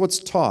 This is what's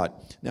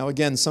taught. Now,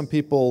 again, some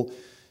people,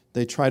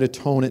 they try to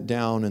tone it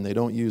down, and they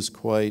don't use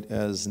quite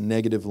as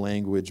negative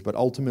language, but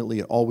ultimately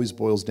it always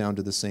boils down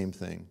to the same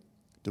thing,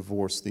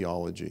 divorce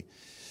theology.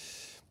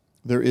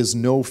 There is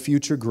no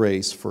future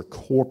grace for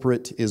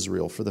corporate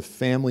Israel, for the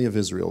family of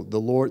Israel.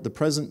 The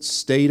present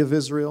state of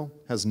Israel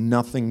has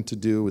nothing to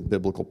do with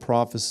biblical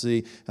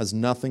prophecy, has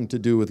nothing to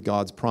do with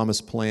God's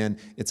promised plan.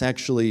 It's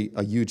actually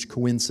a huge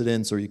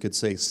coincidence, or you could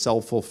say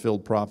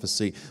self-fulfilled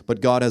prophecy,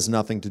 but God has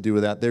nothing to do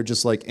with that. They're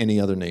just like any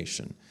other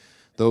nation.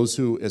 Those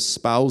who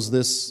espouse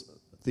this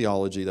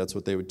theology, that's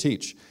what they would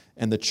teach.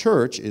 And the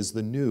church is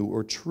the new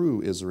or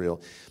true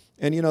Israel.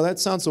 And, that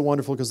sounds so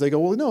wonderful because they go,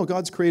 well, no,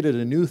 God's created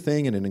a new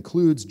thing and it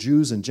includes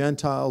Jews and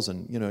Gentiles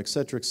and, et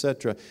cetera, et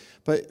cetera.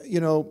 But,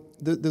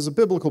 there's a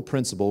biblical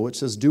principle which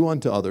says, do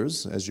unto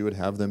others as you would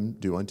have them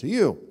do unto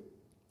you.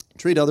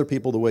 Treat other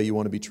people the way you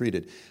want to be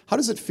treated. How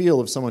does it feel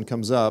if someone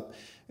comes up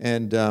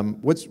and,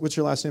 what's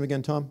your last name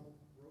again, Tom?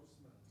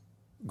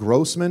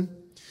 Grossman.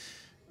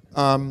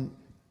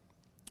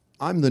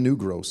 I'm the new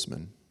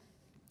Grossman.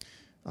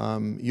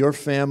 Your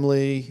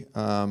family,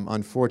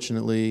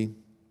 unfortunately,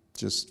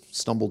 just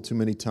stumbled too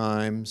many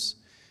times.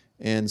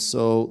 And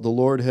so the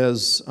Lord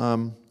has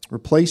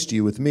replaced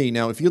you with me.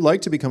 Now, if you'd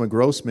like to become a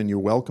Grossman, you're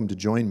welcome to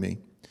join me.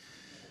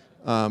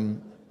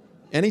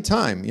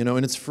 Anytime,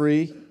 and it's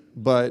free.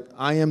 But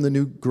I am the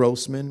new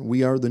Grossman.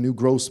 We are the new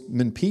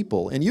Grossman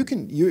people. And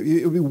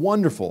it would be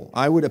wonderful.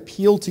 I would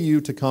appeal to you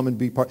to come and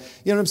be part.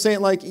 You know what I'm saying?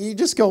 Like, you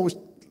just go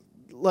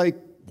like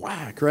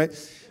whack, right?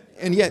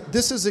 And yet,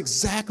 this is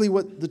exactly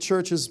what the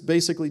church has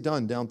basically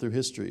done down through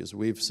history, is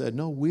we've said,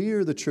 no,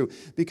 we're the true.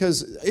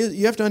 Because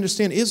you have to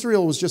understand,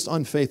 Israel was just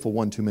unfaithful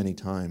one too many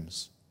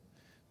times.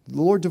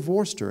 The Lord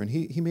divorced her, and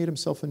he made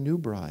himself a new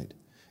bride,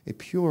 a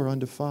pure,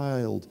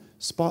 undefiled,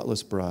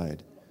 spotless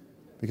bride.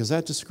 Because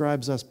that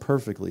describes us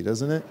perfectly,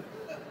 doesn't it?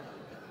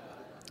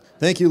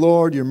 Thank you,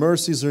 Lord. Your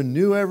mercies are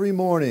new every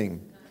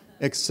morning,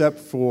 except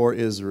for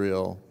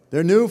Israel.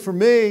 They're new for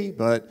me,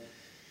 but,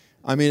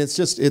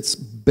 it's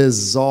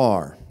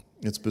bizarre.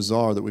 It's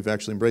bizarre that we've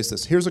actually embraced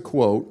this. Here's a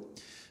quote.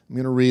 I'm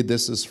going to read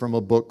this. This is from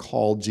a book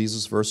called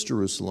Jesus vs.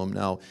 Jerusalem.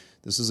 Now,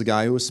 this is a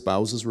guy who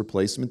espouses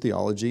replacement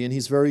theology, and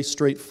he's very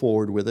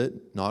straightforward with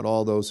it. Not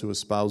all those who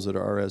espouse it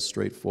are as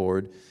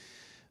straightforward.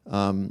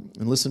 And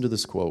listen to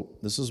this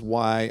quote. This is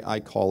why I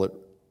call it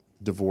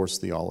divorce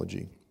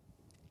theology.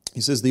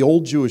 He says, the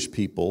old Jewish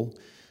people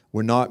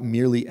were not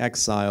merely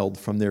exiled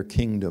from their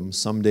kingdom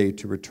someday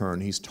to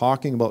return. He's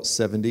talking about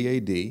 70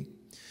 A.D.,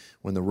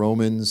 when the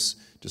Romans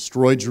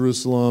destroyed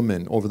Jerusalem,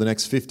 and over the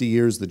next 50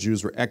 years, the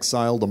Jews were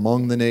exiled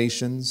among the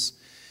nations.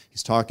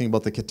 He's talking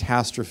about the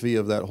catastrophe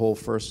of that whole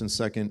first and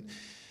second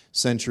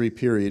century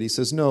period. He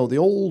says, no, the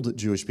old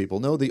Jewish people.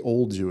 No, the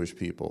old Jewish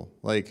people.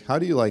 Like, how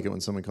do you like it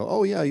when someone calls,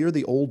 oh yeah, you're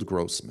the old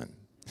Grossman.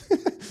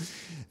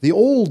 The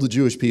old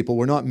Jewish people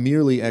were not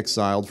merely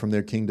exiled from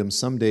their kingdom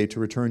someday to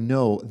return.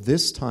 No,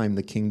 this time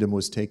the kingdom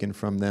was taken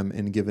from them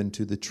and given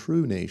to the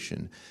true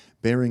nation,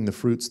 bearing the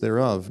fruits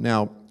thereof.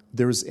 Now,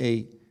 there's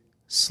a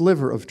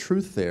sliver of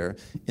truth there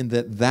in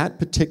that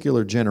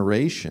particular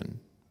generation,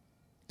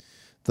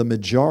 the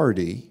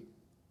majority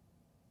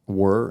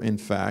were, in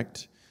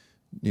fact,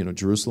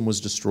 Jerusalem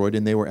was destroyed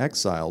and they were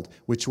exiled,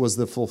 which was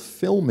the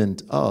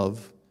fulfillment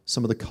of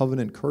some of the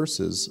covenant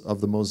curses of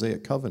the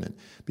Mosaic covenant,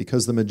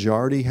 because the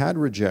majority had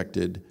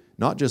rejected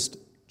not just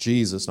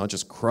Jesus, not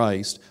just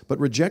Christ, but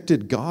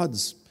rejected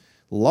God's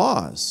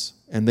laws,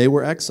 and they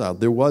were exiled.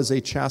 There was a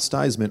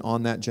chastisement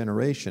on that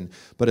generation.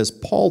 But as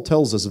Paul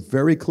tells us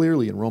very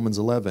clearly in Romans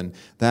 11,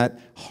 that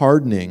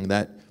hardening,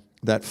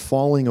 that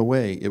falling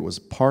away, it was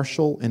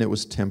partial and it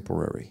was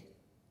temporary.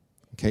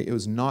 Okay, it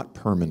was not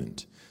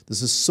permanent.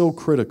 This is so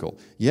critical.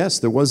 Yes,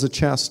 there was a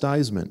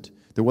chastisement.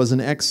 There was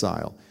an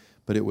exile,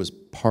 but it was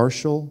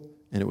partial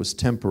and it was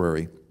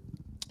temporary.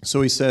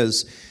 So he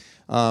says,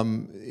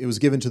 it was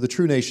given to the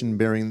true nation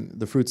bearing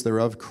the fruits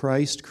thereof.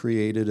 Christ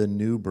created a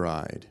new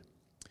bride.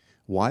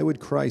 Why would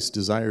Christ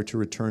desire to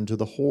return to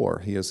the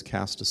whore he has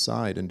cast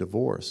aside and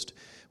divorced,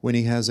 when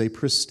he has a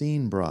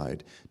pristine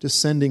bride,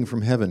 descending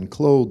from heaven,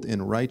 clothed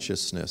in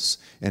righteousness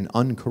and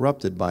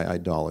uncorrupted by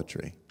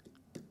idolatry?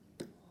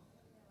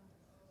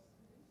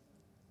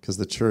 Because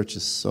the church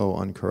is so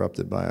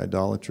uncorrupted by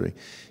idolatry.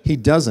 He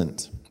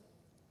doesn't.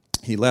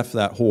 He left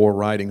that whore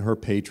riding her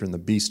patron, the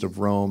beast of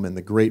Rome, and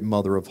the great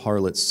mother of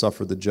harlots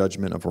suffered the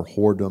judgment of her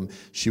whoredom.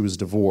 She was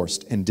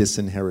divorced and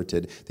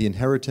disinherited. The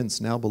inheritance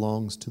now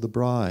belongs to the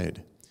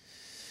bride.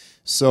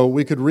 So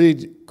we could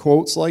read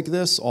quotes like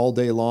this all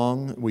day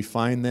long. We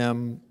find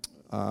them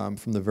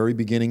from the very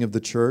beginning of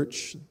the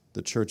church.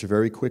 The church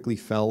very quickly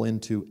fell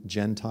into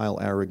Gentile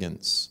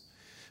arrogance,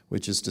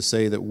 which is to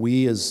say that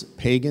we as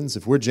pagans,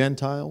 if we're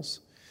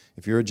Gentiles,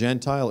 if you're a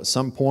Gentile at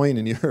some point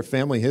in your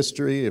family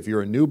history, if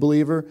you're a new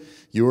believer,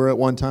 you were at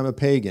one time a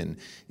pagan.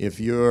 If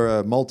you're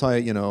a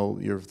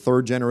you're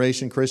third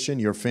generation Christian,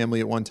 your family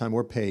at one time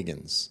were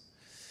pagans.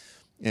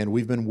 And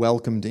we've been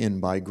welcomed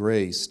in by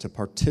grace to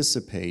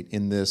participate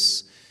in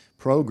this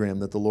program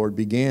that the Lord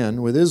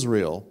began with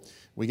Israel.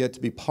 We get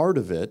to be part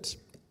of it,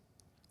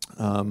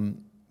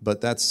 but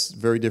that's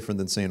very different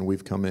than saying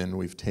we've come in,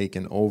 we've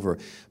taken over.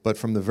 But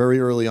from the very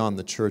early on,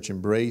 the church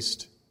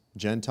embraced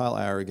Gentile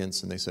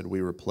arrogance, and they said,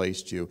 we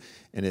replaced you.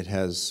 And it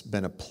has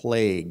been a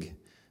plague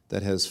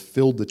that has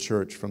filled the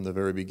church from the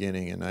very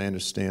beginning. And I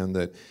understand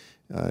that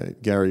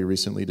Gary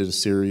recently did a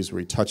series where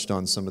he touched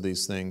on some of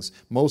these things.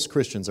 Most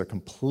Christians are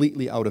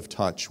completely out of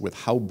touch with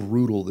how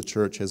brutal the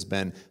church has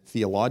been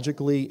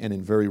theologically and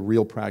in very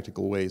real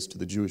practical ways to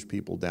the Jewish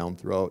people down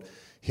throughout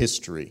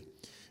history.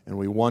 And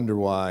we wonder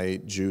why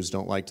Jews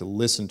don't like to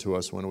listen to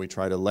us when we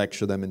try to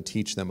lecture them and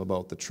teach them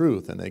about the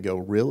truth. And they go,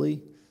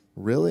 really?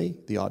 Really?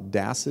 The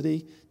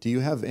audacity? Do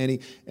you have any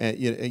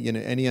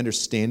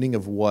understanding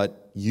of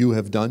what you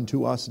have done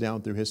to us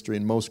down through history?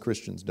 And most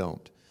Christians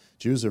don't.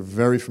 Jews are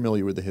very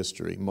familiar with the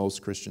history.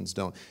 Most Christians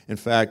don't. In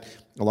fact,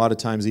 a lot of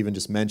times even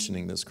just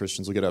mentioning this,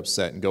 Christians will get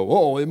upset and go,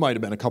 oh, it might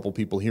have been a couple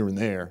people here and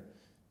there.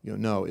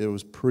 No, it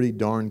was pretty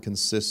darn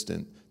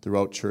consistent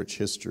throughout church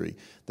history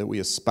that we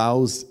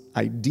espouse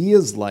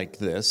ideas like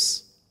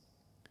this,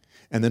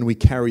 and then we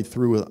carry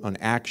through on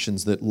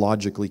actions that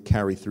logically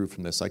carry through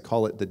from this. I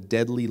call it the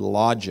deadly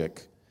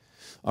logic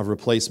of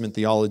replacement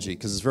theology,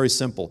 because it's very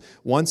simple.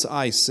 Once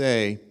I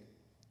say,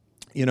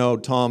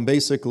 Tom,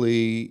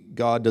 basically,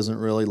 God doesn't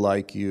really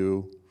like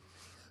you,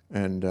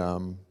 and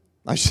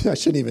I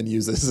shouldn't even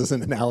use this as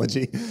an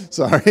analogy.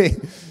 Sorry.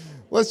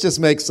 Let's just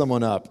make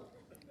someone up.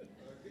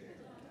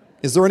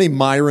 Is there any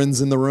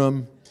Myrons in the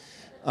room?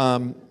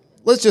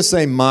 Let's just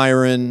say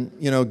Myron,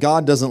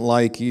 God doesn't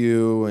like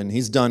you, and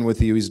he's done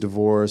with you, he's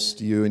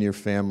divorced you and your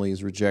family,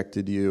 he's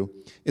rejected you.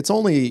 It's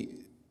only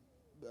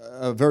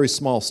a very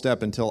small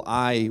step until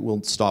I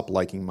will stop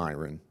liking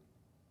Myron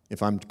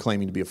if I'm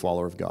claiming to be a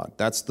follower of God.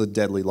 That's the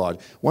deadly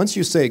logic. Once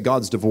you say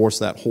God's divorced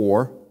that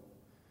whore,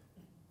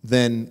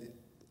 then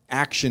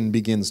action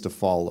begins to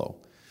follow.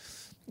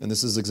 And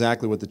this is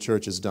exactly what the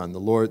church has done.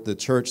 The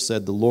church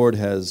said the Lord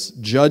has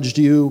judged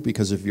you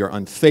because of your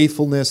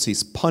unfaithfulness.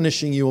 He's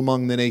punishing you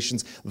among the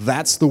nations.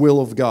 That's the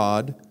will of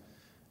God.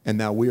 And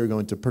now we are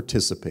going to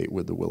participate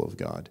with the will of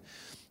God.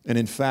 And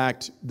in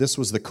fact, this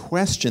was the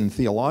question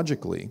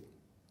theologically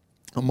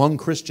among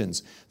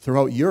Christians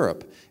throughout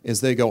Europe,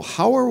 is they go,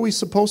 how are we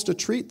supposed to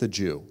treat the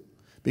Jew?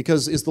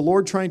 Because is the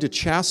Lord trying to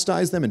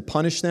chastise them and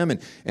punish them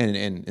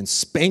and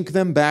spank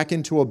them back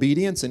into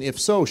obedience? And if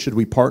so, should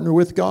we partner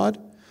with God?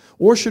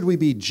 Or should we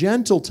be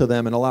gentle to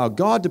them and allow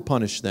God to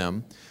punish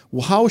them?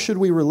 Well, how should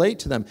we relate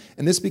to them?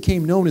 And this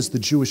became known as the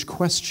Jewish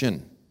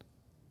question.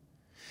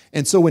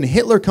 And so when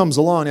Hitler comes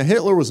along, now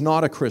Hitler was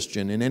not a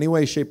Christian in any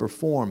way, shape, or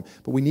form,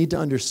 but we need to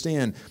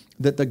understand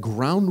that the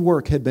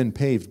groundwork had been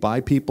paved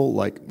by people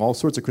like all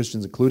sorts of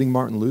Christians, including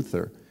Martin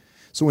Luther.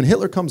 So when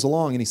Hitler comes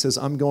along and he says,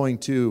 I'm going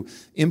to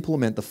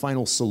implement the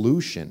final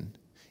solution,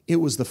 it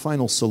was the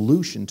final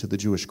solution to the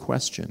Jewish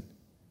question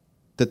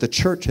that the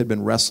church had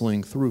been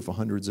wrestling through for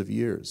hundreds of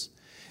years.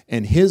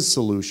 And his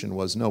solution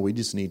was, no, we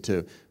just need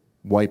to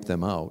wipe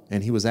them out.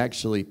 And he was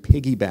actually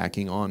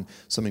piggybacking on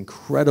some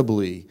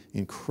incredibly,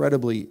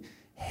 incredibly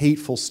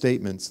hateful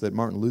statements that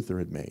Martin Luther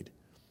had made.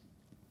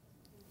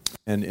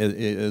 And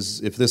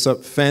if this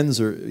offends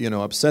or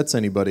upsets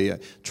anybody,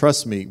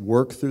 trust me,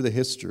 work through the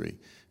history.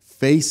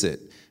 Face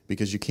it,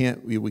 because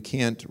we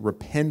can't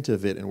repent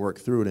of it and work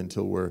through it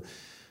until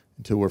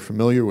we're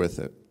familiar with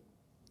it.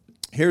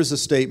 Here's a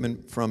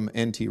statement from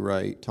N.T.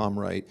 Wright, Tom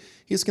Wright.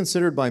 He's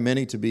considered by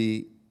many to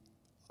be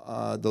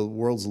the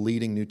world's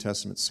leading New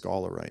Testament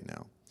scholar right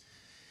now.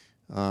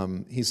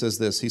 He says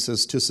this, he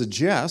says, to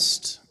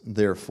suggest,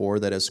 therefore,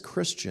 that as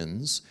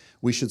Christians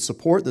we should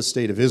support the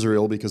state of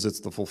Israel because it's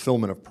the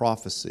fulfillment of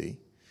prophecy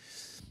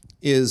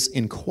is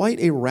in quite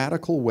a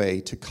radical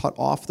way to cut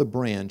off the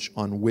branch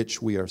on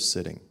which we are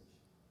sitting.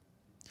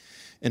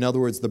 In other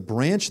words, the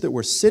branch that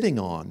we're sitting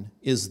on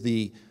is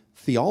the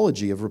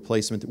theology of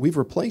replacement. We've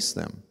replaced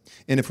them.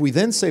 And if we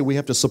then say we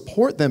have to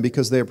support them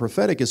because they are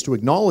prophetic, is to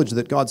acknowledge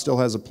that God still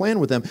has a plan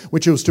with them,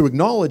 which is to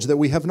acknowledge that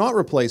we have not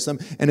replaced them,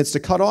 and it's to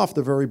cut off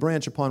the very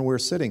branch upon we're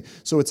sitting.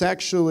 So it's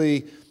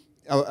actually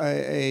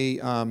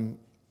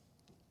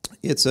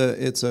it's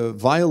a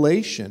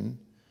violation,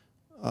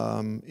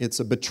 it's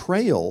a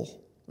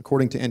betrayal,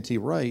 according to N.T.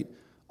 Wright,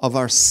 of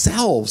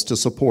ourselves to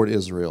support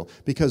Israel.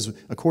 Because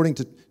according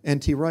to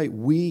N.T. Wright,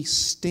 we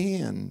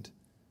stand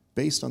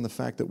based on the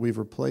fact that we've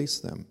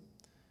replaced them.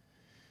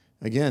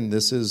 Again,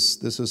 this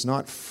is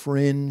not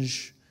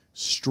fringe,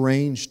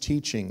 strange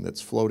teaching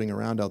that's floating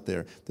around out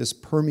there. This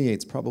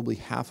permeates probably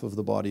half of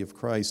the body of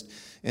Christ.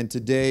 And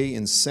today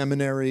in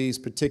seminaries,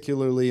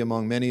 particularly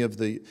among many of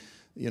the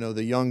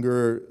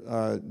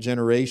younger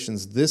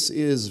generations, this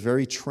is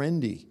very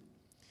trendy.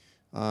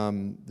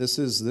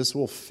 This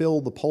will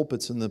fill the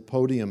pulpits and the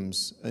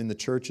podiums in the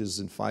churches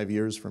in 5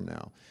 years from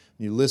now.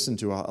 You listen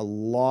to a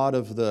lot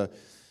of the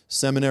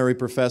seminary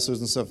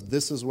professors and stuff,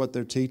 this is what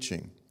they're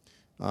teaching.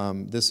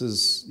 This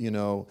is,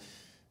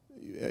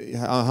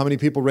 how many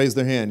people raised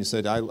their hand? You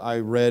said, I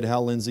read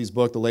Hal Lindsey's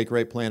book, The Late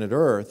Great Planet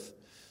Earth.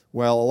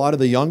 Well, a lot of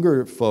the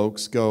younger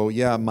folks go,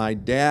 yeah, my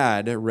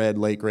dad read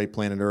Late Great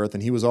Planet Earth,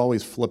 and he was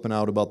always flipping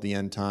out about the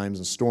end times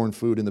and storing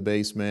food in the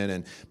basement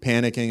and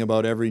panicking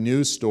about every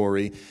news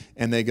story.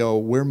 And they go,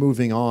 we're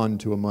moving on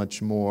to a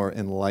much more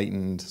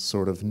enlightened,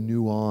 sort of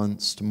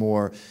nuanced,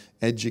 more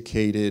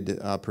educated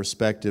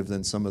perspective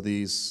than some of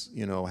these,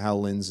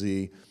 Hal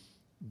Lindsey,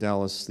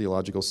 Dallas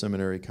Theological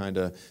Seminary kind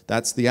of,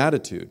 that's the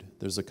attitude.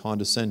 There's a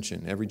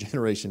condescension. Every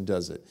generation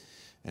does it.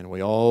 And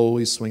we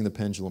always swing the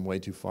pendulum way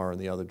too far in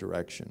the other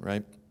direction,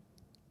 right?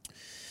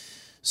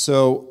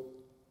 So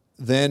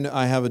then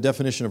I have a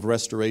definition of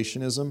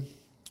restorationism.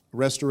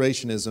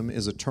 Restorationism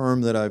is a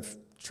term that I've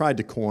tried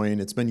to coin.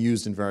 It's been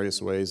used in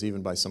various ways,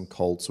 even by some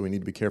cults, so we need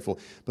to be careful.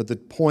 But the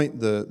point,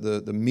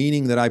 the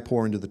meaning that I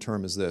pour into the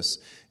term is this,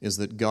 is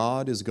that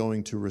God is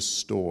going to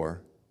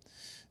restore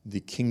the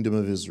kingdom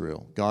of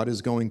Israel. God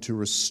is going to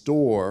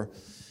restore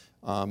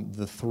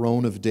the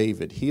throne of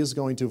David. He is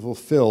going to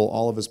fulfill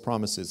all of his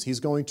promises. He's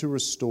going to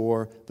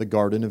restore the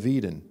Garden of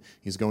Eden.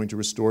 He's going to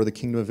restore the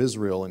kingdom of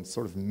Israel and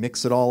sort of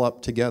mix it all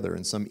up together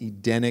in some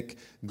Edenic,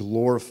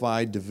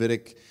 glorified,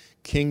 Davidic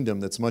kingdom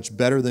that's much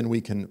better than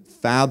we can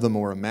fathom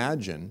or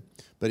imagine.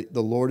 But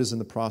the Lord is in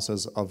the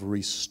process of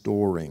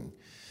restoring.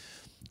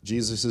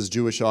 Jesus'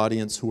 Jewish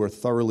audience, who are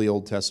thoroughly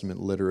Old Testament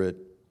literate,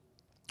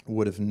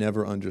 would have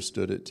never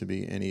understood it to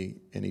be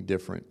any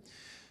different.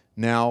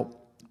 Now,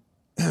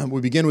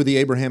 we begin with the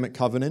Abrahamic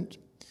covenant.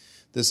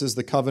 This is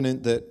the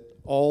covenant that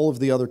all of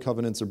the other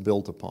covenants are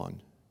built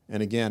upon.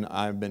 And again,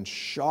 I've been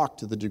shocked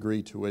to the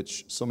degree to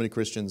which so many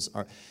Christians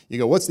are. You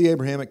go, what's the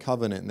Abrahamic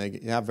covenant? And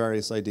they have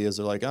various ideas.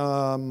 They're like,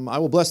 I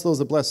will bless those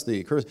that bless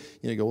thee. Curse.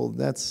 You go, well,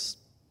 that's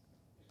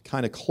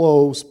kind of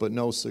close, but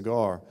no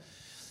cigar.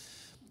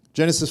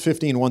 Genesis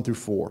 15, 1 through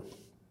 4.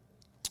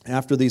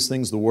 After these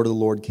things, the word of the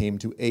Lord came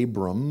to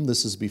Abram.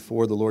 This is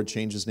before the Lord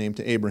changed his name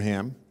to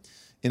Abraham.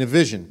 In a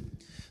vision,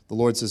 the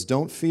Lord says,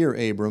 don't fear,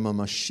 Abram. I'm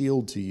a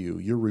shield to you.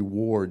 Your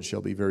reward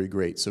shall be very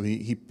great. So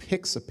he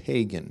picks a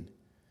pagan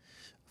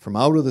from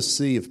out of the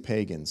sea of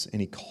pagans, and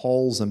he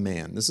calls a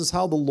man. This is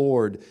how the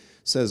Lord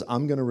says,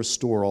 I'm going to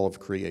restore all of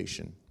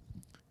creation.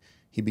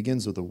 He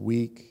begins with the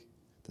weak,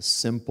 the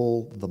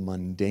simple, the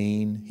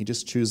mundane. He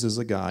just chooses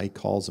a guy, he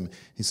calls him.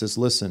 He says,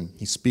 listen,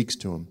 he speaks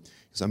to him. He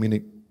says, I'm going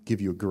to give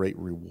you a great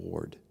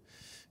reward.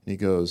 And he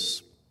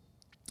goes,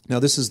 now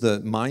this is the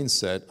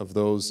mindset of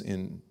those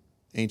in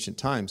ancient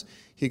times.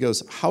 He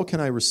goes, how can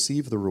I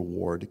receive the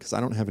reward? Because I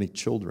don't have any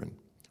children.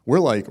 We're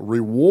like,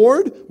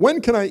 reward? When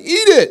can I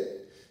eat it?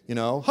 You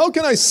know, how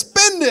can I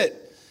spend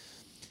it?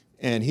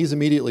 And he's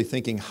immediately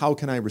thinking, how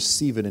can I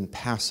receive it and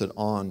pass it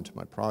on to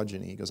my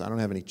progeny? He goes, I don't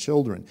have any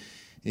children. And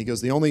he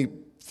goes, the only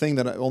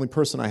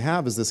person I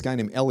have is this guy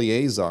named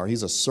Eleazar.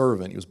 He's a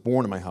servant. He was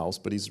born in my house,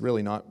 but he's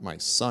really not my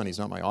son. He's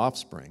not my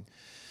offspring.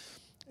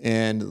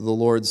 And the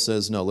Lord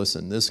says, no,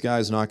 listen, this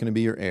guy's not going to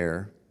be your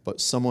heir, but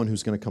someone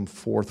who's going to come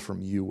forth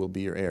from you will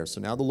be your heir.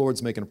 So now the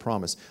Lord's making a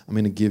promise. I'm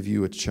going to give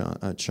you a child.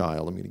 I'm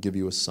going to give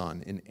you a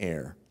son, an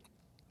heir.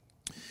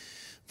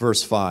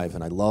 Verse 5,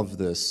 and I love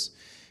this.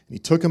 And he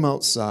took him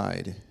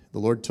outside. The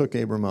Lord took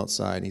Abram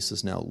outside, and he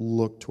says, now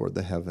look toward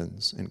the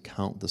heavens and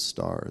count the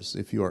stars,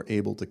 if you are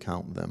able to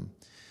count them.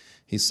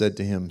 He said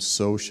to him,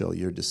 so shall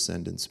your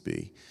descendants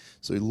be.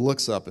 So he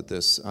looks up at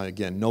this,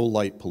 again, no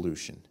light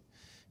pollution.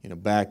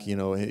 Back,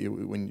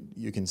 when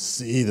you can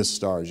see the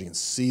stars, you can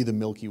see the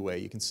Milky Way,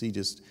 you can see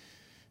just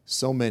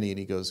so many. And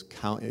he goes,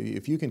 count.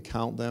 If you can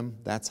count them,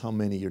 that's how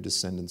many your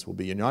descendants will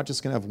be. You're not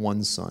just going to have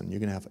one son, you're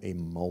going to have a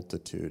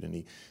multitude.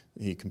 And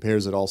he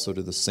compares it also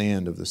to the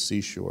sand of the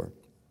seashore.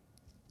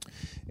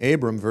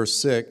 Abram, verse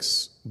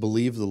 6,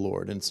 believed the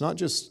Lord. And it's not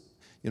just,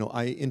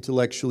 I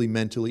intellectually,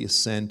 mentally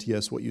assent,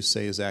 yes, what you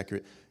say is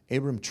accurate.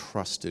 Abram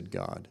trusted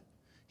God.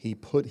 He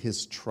put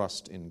his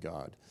trust in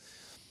God.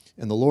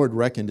 And the Lord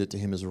reckoned it to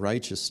him as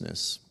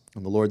righteousness.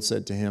 And the Lord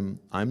said to him,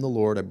 I'm the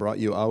Lord. I brought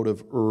you out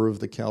of Ur of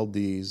the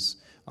Chaldees,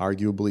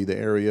 arguably the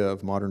area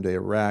of modern-day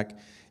Iraq,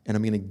 and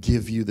I'm going to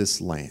give you this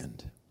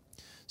land.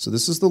 So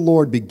this is the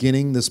Lord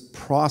beginning this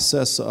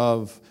process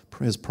of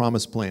his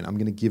promised plan. I'm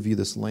going to give you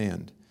this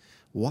land.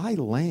 Why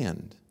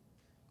land?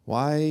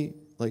 Why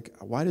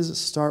does it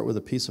start with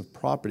a piece of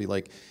property?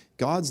 Like,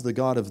 God's the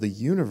God of the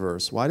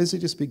universe. Why does he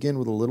just begin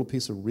with a little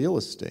piece of real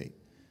estate?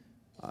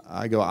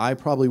 I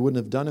probably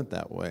wouldn't have done it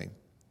that way.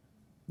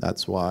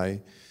 That's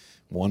why,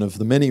 one of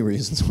the many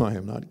reasons why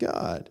I'm not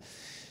God.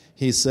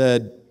 He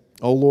said,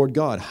 O Lord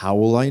God, how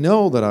will I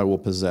know that I will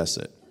possess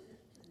it?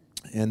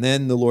 And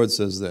then the Lord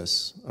says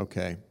this,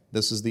 okay,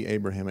 this is the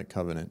Abrahamic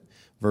covenant.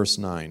 Verse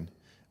 9,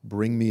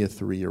 bring me a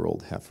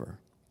 3-year-old heifer.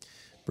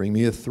 Bring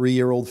me a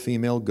 3-year-old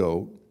female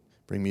goat.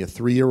 Bring me a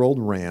 3-year-old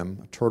ram,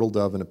 a turtle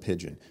dove, and a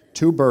pigeon.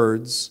 2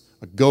 birds,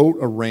 a goat,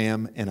 a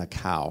ram, and a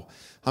cow.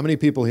 How many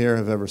people here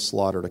have ever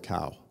slaughtered a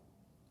cow?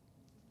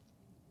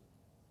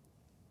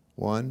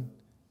 1.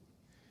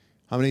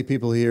 How many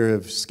people here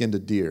have skinned a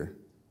deer?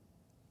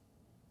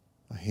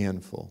 A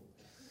handful.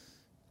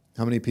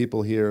 How many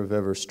people here have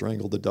ever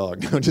strangled a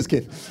dog? No, I'm just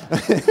kidding. I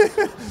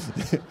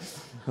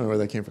don't know where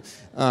that came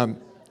from.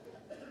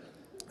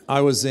 I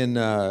was in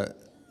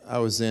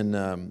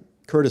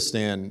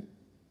Kurdistan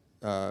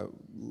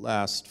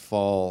last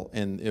fall,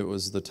 and it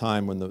was the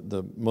time when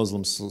the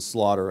Muslims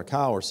slaughter a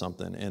cow or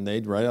something, and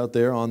they'd right out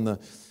there on the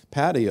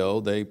patio,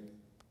 they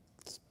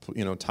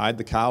tied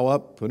the cow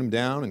up, put him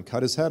down, and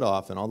cut his head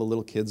off, and all the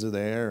little kids are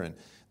there, and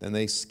then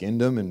they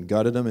skinned him and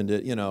gutted him, and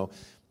did,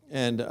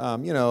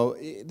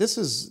 this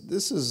is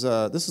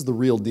the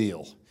real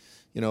deal.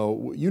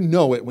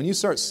 It when you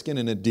start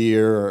skinning a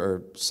deer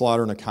or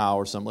slaughtering a cow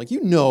or something, like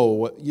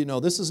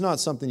this is not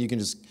something you can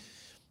just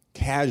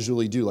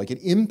casually do. Like, it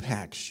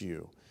impacts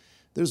you.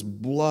 There's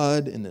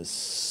blood and there's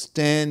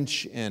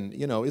stench, and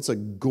it's a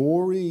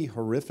gory,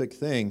 horrific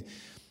thing.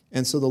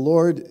 And so the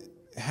Lord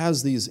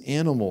has these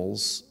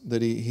animals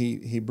that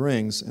he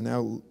brings. And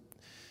now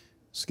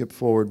skip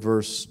forward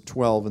verse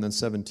 12 and then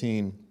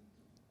 17.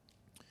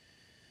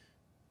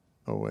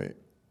 Oh, wait.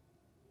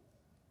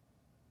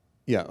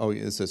 Yeah,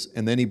 it says,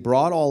 and then he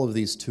brought all of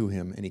these to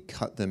him, and he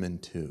cut them in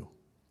two.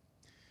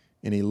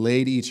 And he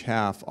laid each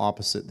half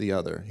opposite the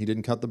other. He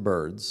didn't cut the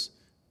birds.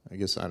 I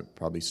guess I'd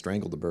probably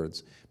strangled the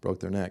birds, broke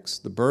their necks.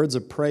 The birds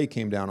of prey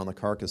came down on the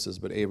carcasses,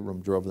 but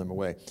Abram drove them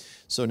away.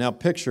 So now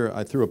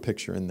I threw a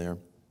picture in there.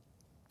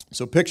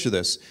 So picture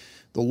this.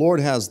 The Lord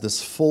has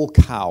this full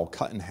cow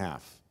cut in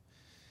half.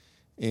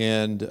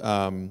 And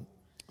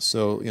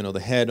so, the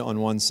head on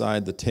one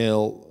side, the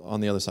tail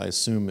on the other side. I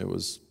assume it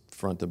was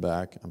front to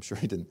back. I'm sure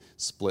he didn't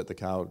split the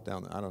cow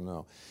down. I don't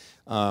know.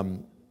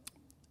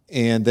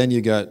 And then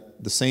you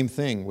got the same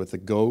thing with the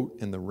goat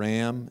and the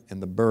ram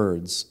and the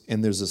birds.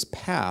 And there's this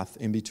path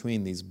in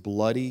between these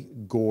bloody,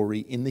 gory,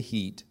 in the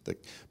heat. The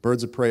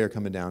birds of prey are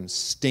coming down,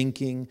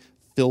 stinking,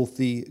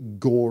 filthy,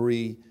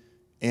 gory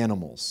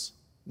animals.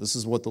 This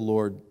is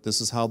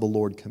how the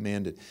Lord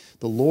commanded.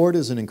 The Lord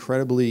is an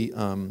incredibly,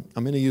 I'm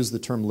going to use the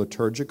term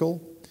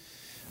liturgical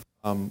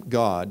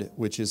God,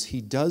 which is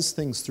he does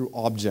things through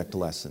object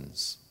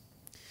lessons.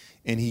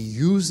 And he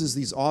uses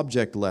these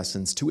object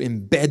lessons to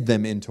embed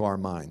them into our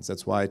minds.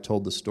 That's why I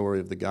told the story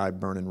of the guy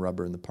burning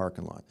rubber in the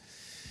parking lot.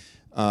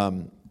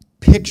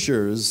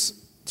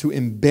 Pictures to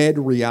embed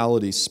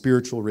realities,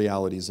 spiritual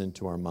realities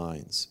into our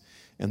minds.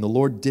 And the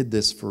Lord did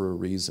this for a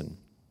reason.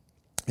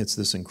 It's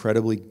this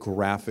incredibly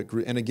graphic.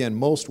 And again,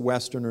 most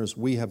Westerners,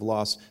 we have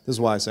lost, this is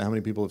why I say how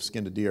many people have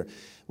skinned a deer.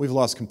 We've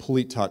lost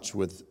complete touch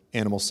with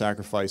animal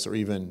sacrifice, or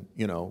even,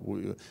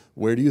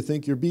 where do you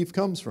think your beef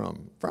comes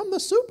from? From the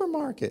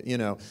supermarket,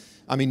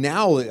 I mean,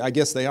 now I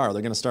guess they are.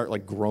 They're going to start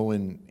like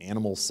growing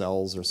animal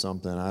cells or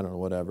something. I don't know,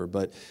 whatever.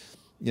 But,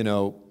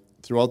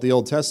 throughout the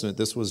Old Testament,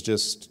 this was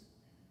just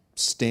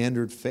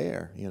standard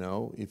fare.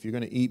 If you're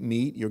going to eat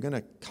meat, you're going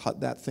to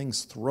cut that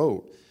thing's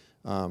throat.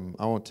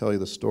 I won't tell you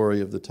the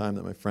story of the time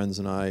that my friends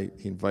and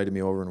he invited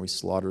me over and we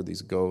slaughtered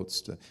these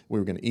goats. We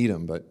were going to eat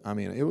them, but I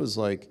mean, it was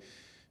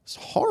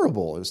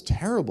horrible. It was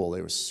terrible.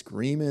 They were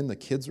screaming. The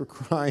kids were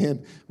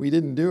crying. We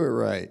didn't do it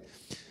right.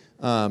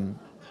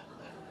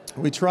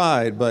 We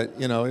tried, but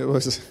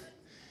it's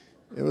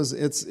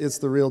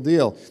the real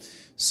deal.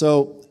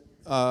 So,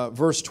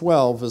 verse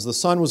 12, as the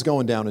sun was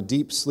going down, a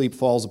deep sleep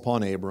falls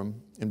upon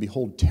Abram, and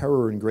behold,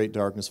 terror and great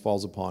darkness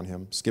falls upon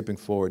him. Skipping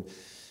forward.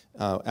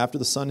 After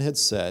the sun had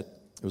set,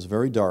 it was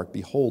very dark.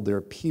 Behold, there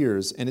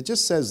appears, and it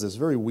just says this,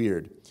 very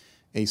weird,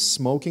 a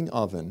smoking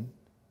oven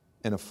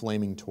and a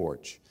flaming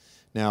torch.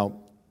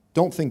 Now,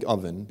 don't think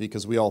oven,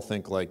 because we all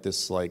think like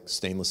this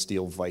stainless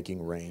steel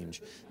Viking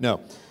range.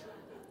 No.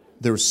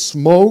 There's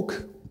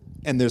smoke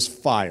and there's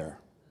fire.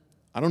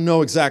 I don't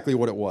know exactly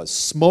what it was.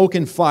 Smoke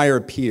and fire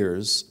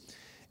appears,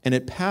 and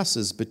it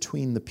passes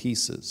between the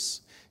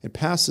pieces. It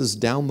passes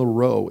down the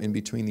row in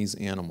between these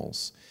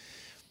animals.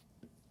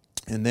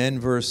 And then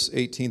verse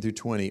 18 through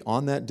 20,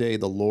 on that day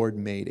the Lord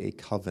made a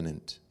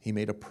covenant. He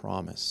made a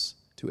promise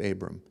to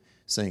Abram,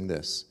 saying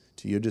this,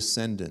 to your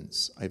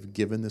descendants I've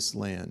given this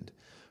land,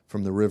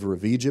 from the river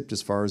of Egypt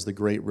as far as the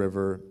great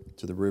river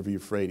to the river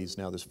Euphrates.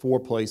 Now there's 4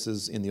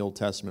 places in the Old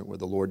Testament where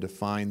the Lord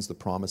defines the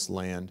promised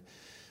land.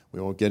 We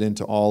won't get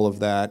into all of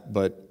that,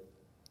 but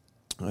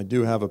I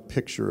do have a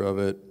picture of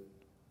it.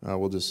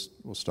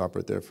 We'll stop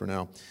right there for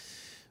now.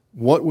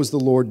 What was the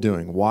Lord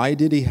doing? Why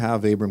did he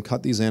have Abram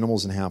cut these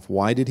animals in half?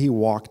 Why did he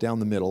walk down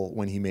the middle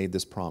when he made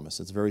this promise?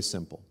 It's very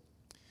simple.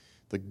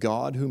 The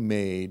God who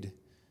made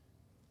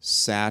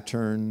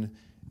Saturn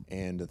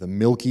and the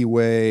Milky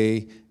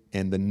Way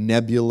and the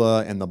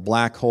nebula and the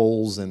black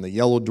holes and the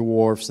yellow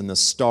dwarfs and the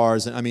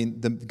stars,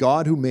 the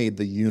God who made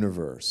the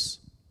universe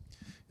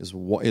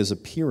is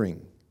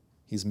appearing.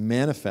 He's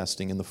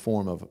manifesting in the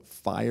form of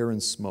fire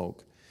and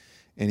smoke.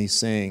 And he's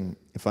saying,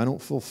 if I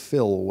don't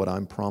fulfill what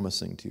I'm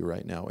promising to you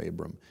right now,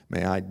 Abram,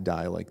 may I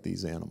die like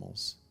these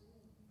animals.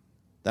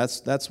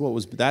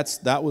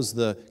 That was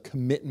the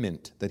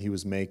commitment that he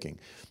was making.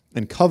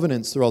 And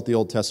covenants throughout the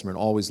Old Testament are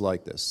always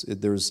like this.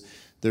 There's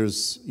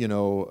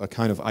a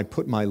kind of, I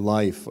put my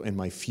life and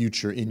my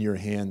future in your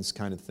hands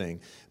kind of thing.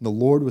 And the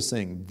Lord was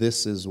saying,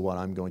 this is what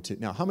I'm going to.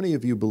 Now, how many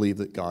of you believe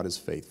that God is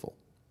faithful?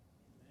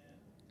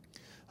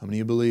 How many of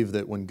you believe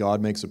that when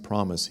God makes a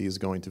promise, he is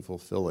going to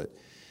fulfill it?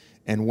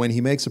 And when he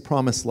makes a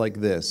promise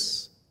like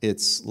this,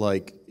 it's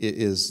like it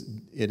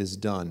is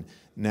done.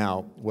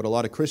 Now, what a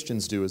lot of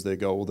Christians do is they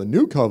go, well, the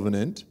new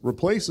covenant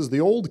replaces the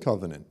old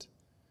covenant.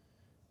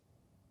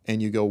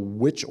 And you go,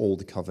 which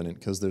old covenant?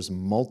 Because there's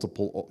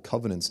multiple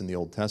covenants in the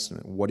Old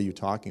Testament. What are you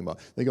talking about?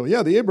 They go,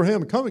 yeah, the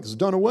Abrahamic covenant is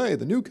done away,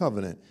 the new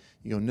covenant.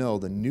 You go, no,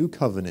 the new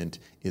covenant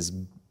is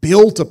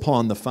built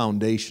upon the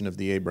foundation of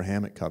the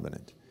Abrahamic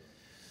covenant.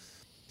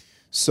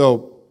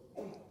 So,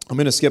 I'm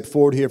going to skip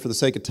forward here for the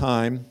sake of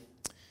time.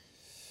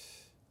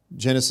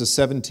 Genesis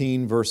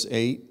 17, verse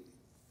 8.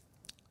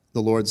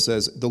 the Lord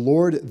says, the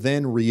Lord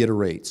then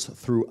reiterates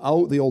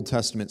throughout the Old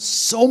Testament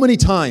so many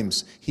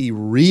times. He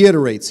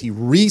reiterates, he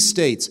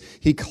restates,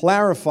 he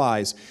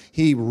clarifies,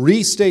 he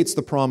restates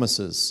the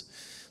promises.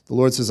 The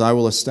Lord says, I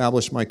will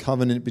establish my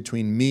covenant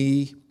between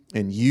me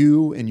and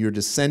you and your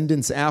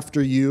descendants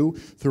after you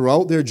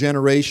throughout their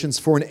generations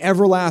for an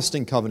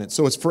everlasting covenant.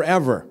 So it's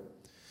forever.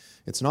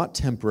 It's not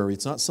temporary.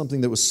 It's not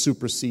something that was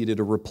superseded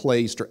or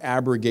replaced or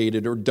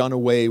abrogated or done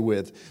away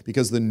with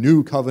because the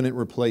new covenant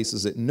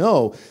replaces it.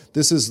 No,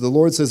 this is, the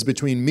Lord says,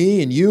 between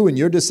me and you and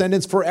your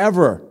descendants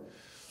forever.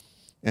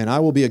 And I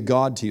will be a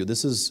God to you.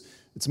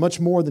 It's much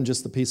more than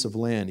just the piece of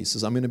land. He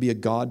says, I'm going to be a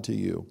God to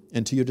you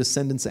and to your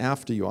descendants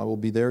after you. I will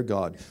be their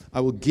God.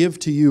 I will give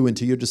to you and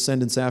to your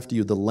descendants after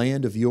you the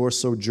land of your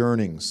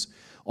sojournings,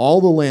 all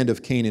the land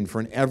of Canaan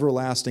for an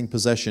everlasting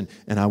possession,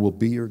 and I will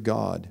be your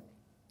God.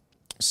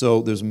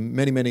 So there's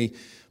many, many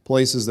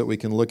places that we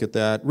can look at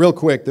that. Real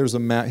quick, there's a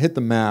map. Hit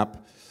the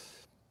map.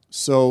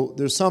 So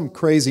there's some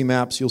crazy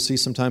maps you'll see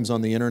sometimes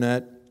on the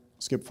internet.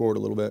 Skip forward a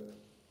little bit.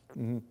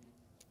 And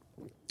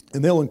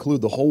they'll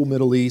include the whole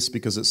Middle East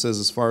because it says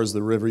as far as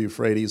the river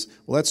Euphrates.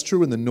 Well, that's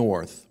true in the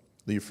north,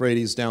 the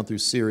Euphrates down through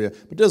Syria,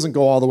 but it doesn't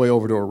go all the way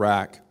over to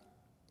Iraq.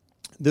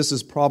 This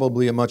is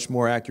probably a much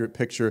more accurate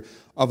picture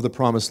of the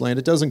Promised Land.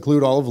 It does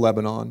include all of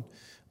Lebanon,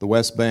 the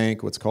West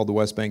Bank, what's called the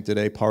West Bank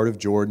today, part of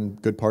Jordan,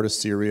 good part of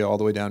Syria, all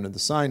the way down to the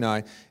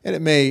Sinai. And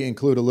it may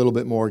include a little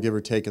bit more, give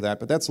or take, of that.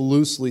 But that's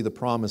loosely the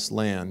Promised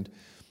Land,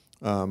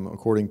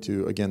 according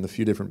to, again, the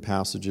few different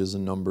passages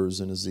and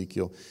Numbers in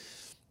Ezekiel.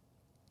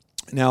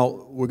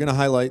 Now, we're going to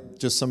highlight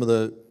just some of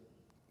the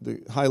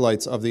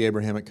highlights of the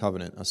Abrahamic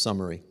covenant, a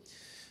summary.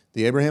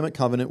 The Abrahamic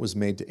covenant was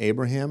made to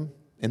Abraham,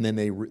 and then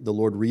the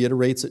Lord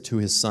reiterates it to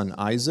his son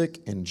Isaac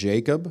and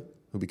Jacob,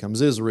 who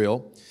becomes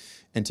Israel,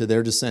 and to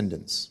their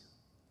descendants.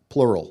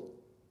 Plural,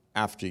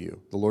 after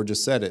you. The Lord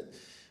just said it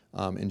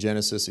in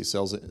Genesis. He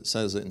says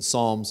it in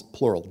Psalms,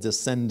 plural,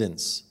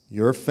 descendants,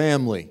 your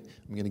family.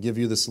 I'm going to give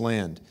you this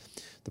land.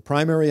 The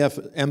primary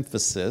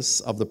emphasis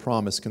of the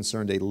promise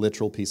concerned a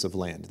literal piece of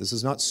land. This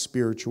is not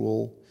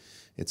spiritual.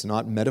 It's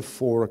not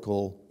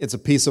metaphorical. It's a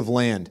piece of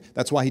land.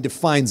 That's why he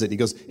defines it. He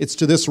goes, it's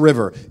to this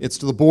river. It's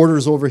to the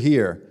borders over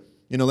here.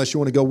 You know, unless you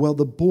want to go, well,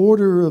 the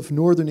border of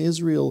northern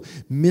Israel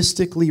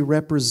mystically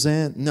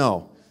represent.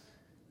 No.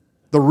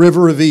 The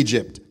river of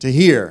Egypt to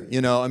here,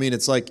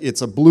 it's like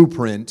it's a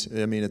blueprint.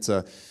 It's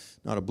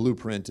not a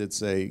blueprint,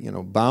 it's a,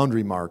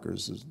 boundary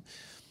markers.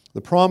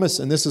 The promise,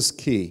 and this is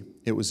key,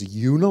 it was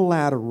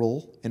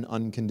unilateral and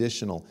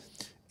unconditional.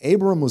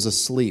 Abram was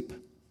asleep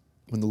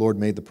when the Lord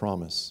made the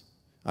promise.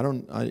 I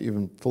don't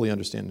even fully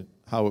understand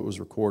how it was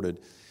recorded.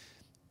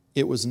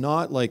 It was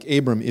not like,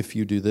 Abram, if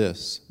you do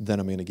this, then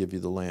I'm going to give you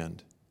the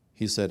land.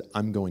 He said,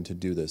 I'm going to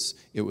do this.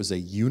 It was a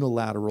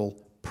unilateral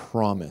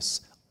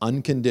promise,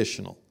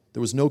 unconditional.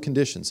 There was no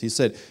conditions. He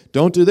said,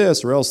 don't do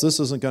this or else this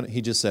isn't going to...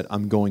 He just said,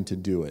 I'm going to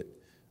do it.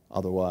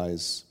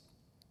 Otherwise,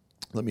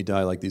 let me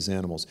die like these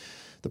animals.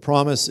 The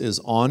promise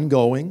is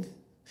ongoing.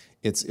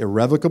 It's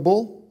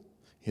irrevocable.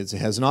 It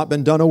has not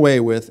been done away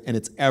with, and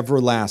it's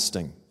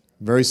everlasting.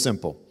 Very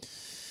simple.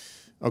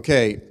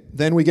 Okay,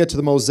 then we get to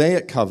the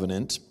Mosaic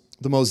covenant.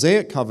 The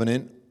Mosaic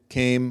covenant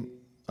came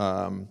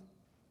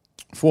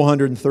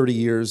 430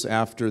 years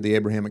after the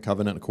Abrahamic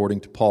covenant,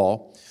 according to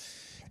Paul.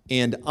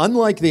 And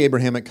unlike the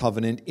Abrahamic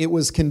covenant, it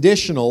was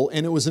conditional,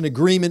 and it was an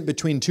agreement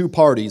between two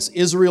parties.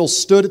 Israel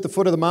stood at the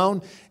foot of the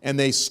mountain, and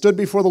they stood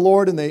before the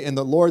Lord, and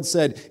the Lord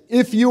said,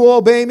 if you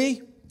obey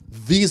me,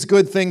 these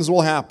good things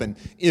will happen.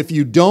 If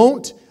you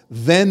don't,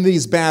 then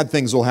these bad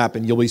things will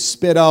happen. You'll be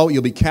spit out,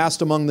 you'll be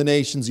cast among the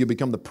nations, you'll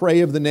become the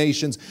prey of the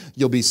nations,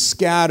 you'll be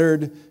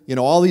scattered,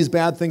 all these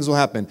bad things will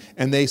happen.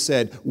 And they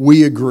said,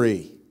 we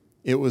agree.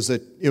 It was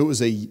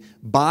a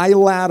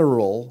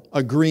bilateral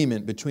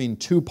agreement between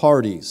two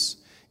parties.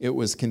 It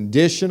was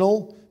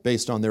conditional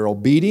based on their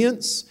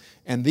obedience,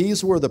 and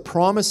these were the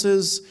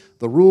promises,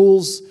 the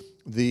rules,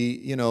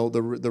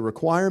 the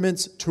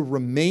requirements to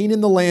remain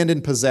in the land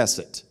and possess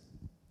it.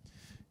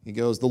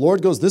 The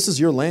Lord goes, this is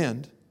your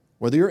land.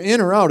 Whether you're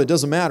in or out, it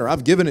doesn't matter.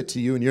 I've given it to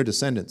you and your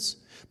descendants.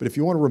 But if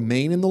you want to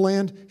remain in the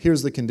land,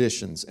 here's the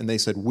conditions. And they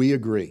said, we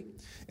agree.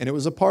 And it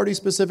was a party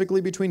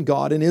specifically between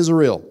God and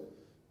Israel.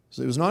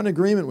 So it was not an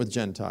agreement with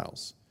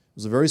Gentiles. It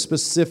was a very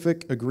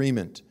specific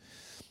agreement.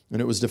 And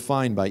it was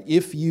defined by,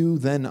 if you,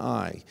 then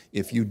I.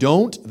 If you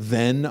don't,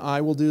 then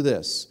I will do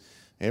this.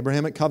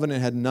 Abrahamic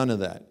covenant had none of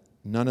that.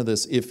 None of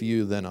this, if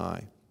you, then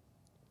I.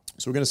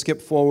 So we're going to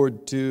skip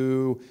forward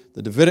to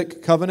the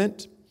Davidic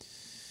covenant.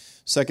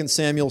 2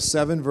 Samuel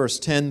 7, verse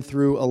 10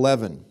 through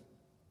 11.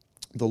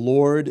 The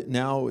Lord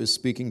now is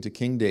speaking to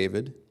King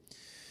David.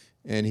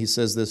 And he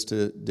says this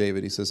to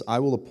David. He says, I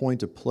will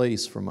appoint a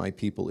place for my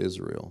people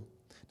Israel.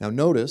 Now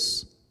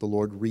notice, the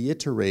Lord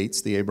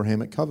reiterates the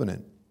Abrahamic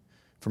covenant.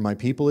 For my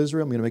people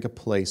Israel, I'm going to make a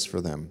place for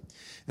them,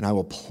 and I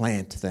will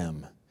plant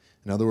them.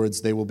 In other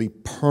words, they will be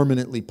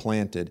permanently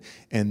planted,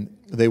 and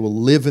they will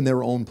live in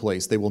their own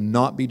place. They will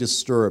not be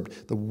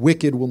disturbed. The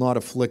wicked will not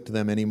afflict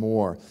them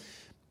anymore.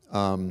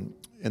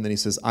 And then he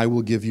says, I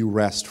will give you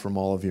rest from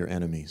all of your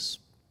enemies.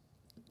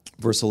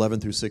 Verse 11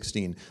 through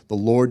 16, the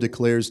Lord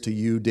declares to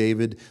you,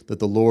 David, that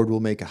the Lord will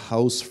make a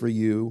house for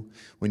you.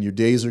 When your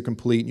days are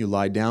complete and you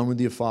lie down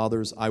with your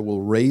fathers, I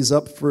will raise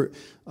up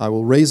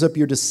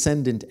your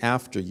descendant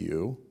after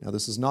you. Now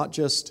this is not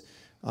just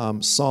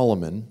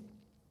Solomon,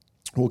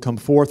 who will come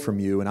forth from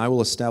you, and I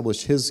will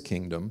establish his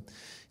kingdom.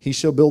 He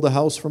shall build a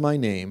house for my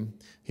name.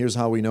 Here's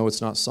how we know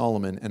it's not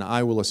Solomon. And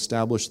I will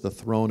establish the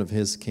throne of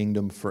his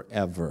kingdom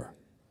forever.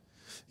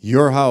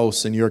 Your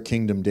house and your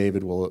kingdom,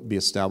 David, will be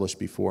established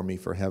before me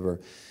forever,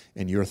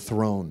 and your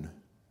throne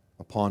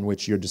upon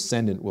which your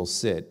descendant will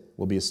sit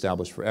will be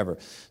established forever.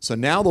 So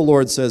now the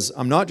Lord says,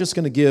 I'm not just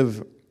going to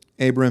give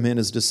Abraham and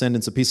his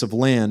descendants a piece of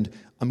land,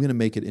 I'm going to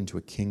make it into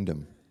a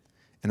kingdom.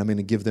 And I'm going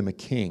to give them a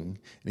king,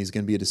 and he's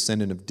going to be a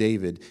descendant of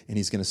David, and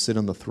he's going to sit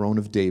on the throne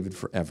of David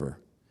forever.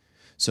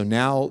 So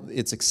now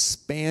it's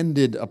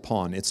expanded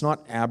upon. It's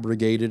not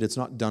abrogated. It's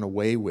not done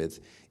away with.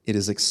 It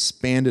is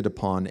expanded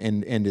upon,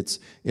 and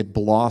it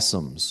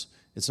blossoms.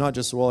 It's not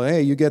just, well,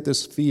 hey, you get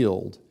this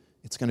field.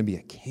 It's going to be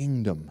a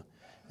kingdom.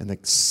 And the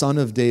son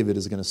of David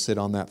is going to sit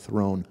on that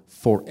throne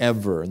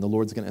forever. And the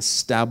Lord's going to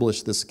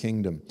establish this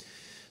kingdom.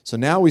 So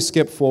now we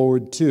skip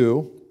forward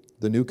to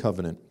the new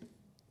covenant.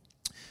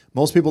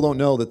 Most people don't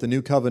know that the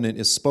new covenant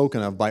is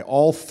spoken of by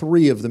all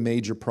three of the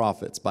major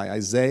prophets, by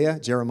Isaiah,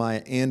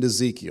 Jeremiah, and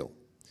Ezekiel.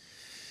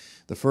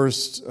 The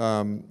first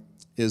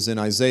is in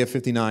Isaiah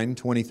 59,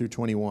 20 through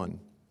 21.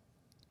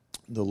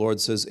 The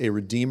Lord says, a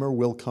redeemer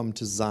will come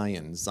to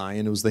Zion.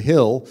 Zion was the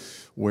hill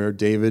where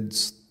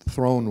David's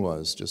throne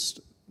was,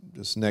 just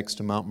next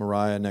to Mount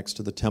Moriah, next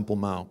to the Temple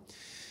Mount.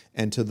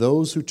 And to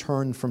those who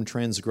turn from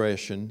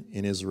transgression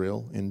in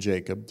Israel, in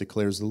Jacob,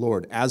 declares the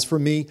Lord, as for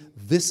me,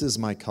 this is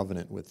my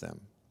covenant with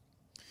them,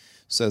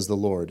 says the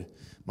Lord.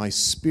 My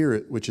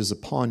spirit which is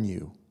upon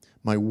you,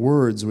 my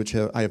words which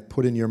I have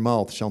put in your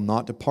mouth shall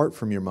not depart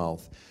from your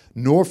mouth,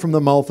 nor from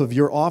the mouth of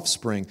your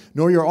offspring,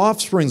 nor your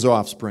offspring's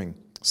offspring,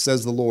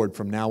 says the Lord,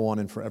 from now on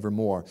and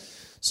forevermore.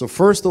 So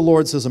first the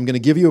Lord says, I'm going to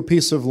give you a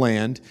piece of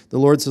land. The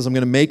Lord says, I'm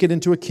going to make it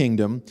into a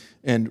kingdom.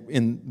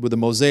 And with the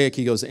Mosaic,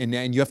 he goes,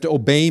 and you have to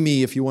obey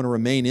me if you want to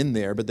remain in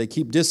there. But they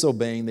keep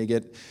disobeying. They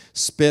get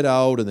spit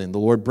out, and then the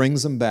Lord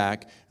brings them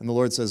back. And the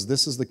Lord says,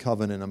 this is the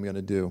covenant I'm going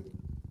to do.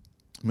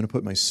 I'm going to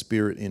put my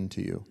spirit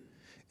into you,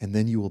 and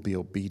then you will be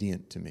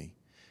obedient to me.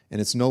 And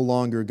it's no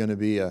longer going to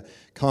be a,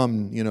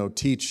 come,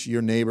 teach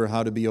your neighbor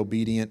how to be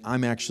obedient.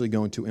 I'm actually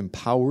going to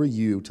empower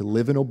you to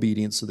live in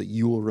obedience so that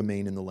you will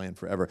remain in the land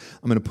forever.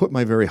 I'm going to put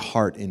my very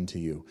heart into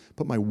you,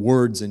 put my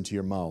words into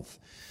your mouth.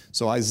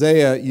 So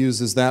Isaiah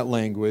uses that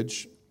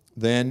language.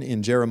 Then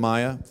in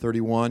Jeremiah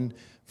 31,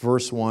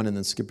 verse 1, and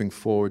then skipping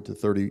forward to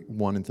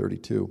 31 and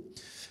 32.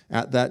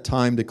 At that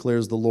time,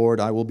 declares the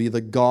Lord, I will be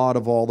the God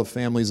of all the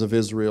families of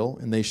Israel,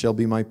 and they shall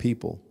be my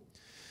people.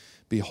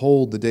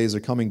 Behold, the days are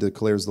coming,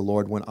 declares the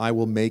Lord, when I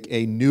will make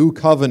a new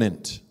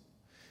covenant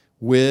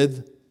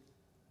with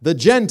the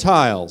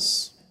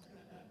Gentiles,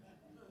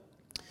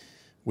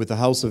 with the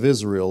house of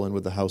Israel and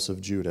with the house of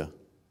Judah.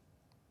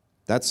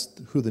 That's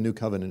who the new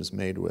covenant is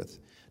made with.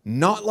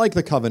 Not like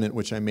the covenant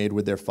which I made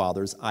with their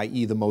fathers,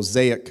 i.e. the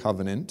Mosaic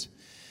covenant,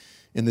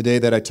 in the day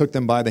that I took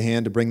them by the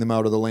hand to bring them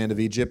out of the land of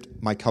Egypt,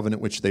 my covenant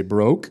which they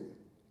broke,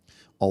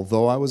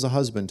 although I was a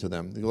husband to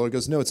them. The Lord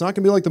goes, no, it's not going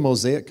to be like the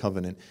Mosaic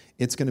covenant.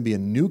 It's going to be a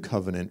new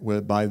covenant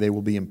whereby they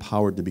will be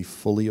empowered to be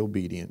fully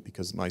obedient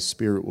because my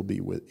spirit will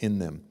be within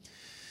them.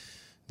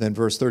 Then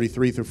verse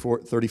 33 through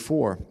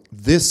 34,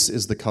 this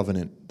is the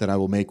covenant that I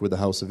will make with the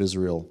house of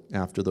Israel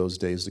after those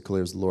days,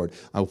 declares the Lord.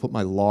 I will put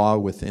my law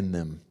within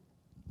them.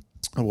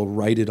 I will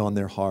write it on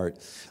their heart.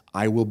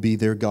 I will be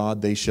their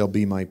God, they shall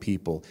be my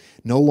people.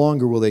 No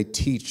longer will they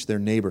teach their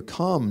neighbor,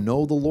 come,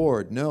 know the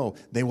Lord. No,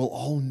 they will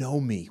all know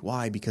me.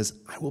 Why? Because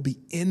I will be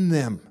in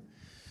them.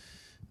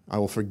 I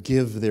will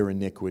forgive their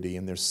iniquity,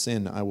 and their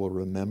sin I will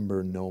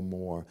remember no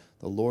more.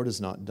 The Lord is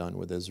not done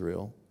with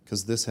Israel,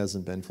 because this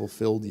hasn't been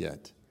fulfilled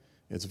yet.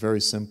 It's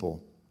very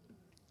simple.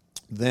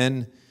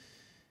 Then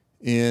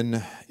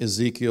in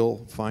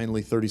Ezekiel,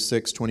 finally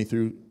 36,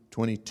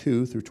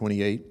 22 through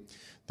 28,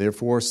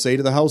 therefore say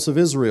to the house of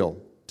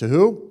Israel, to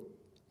who?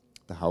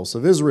 The house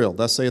of Israel.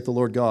 Thus saith the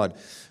Lord God,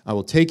 I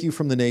will take you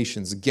from the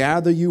nations,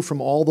 gather you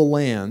from all the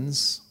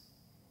lands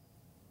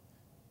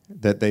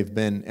that they've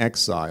been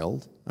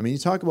exiled. I mean, you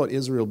talk about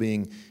Israel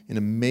being an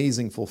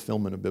amazing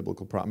fulfillment of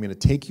biblical prophecy. I'm going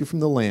to take you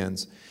from the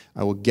lands.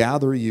 I will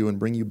gather you and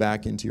bring you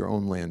back into your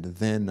own land.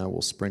 Then I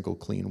will sprinkle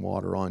clean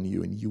water on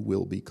you, and you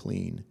will be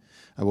clean.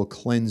 I will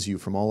cleanse you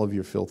from all of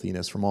your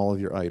filthiness, from all of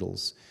your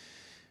idols.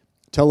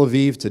 Tel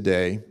Aviv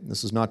today,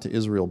 this is not to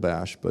Israel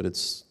bash, but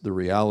it's the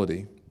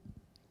reality.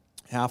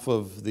 Half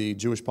of the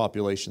Jewish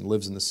population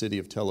lives in the city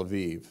of Tel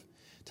Aviv.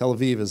 Tel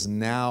Aviv has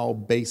now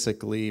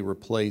basically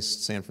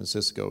replaced San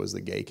Francisco as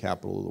the gay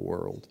capital of the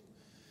world.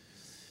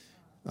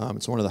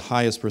 It's one of the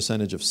highest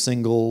percentage of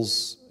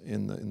singles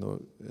in the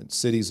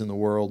cities in the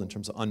world in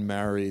terms of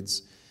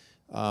unmarrieds.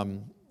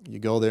 You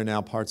go there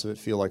now, parts of it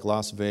feel like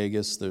Las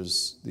Vegas.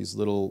 There's these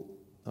little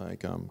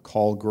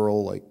call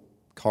girl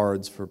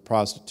cards for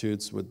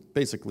prostitutes with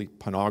basically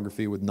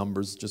pornography with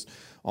numbers just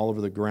all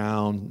over the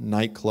ground,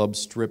 nightclubs,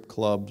 strip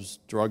clubs,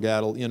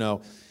 drug-addled,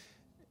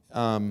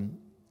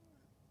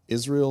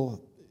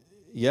 Israel,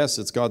 yes,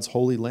 it's God's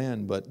holy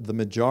land, but the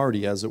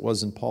majority, as it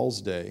was in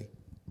Paul's day,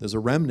 there's a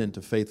remnant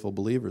of faithful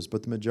believers,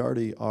 but the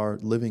majority are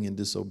living in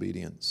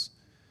disobedience.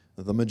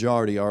 The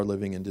majority are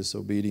living in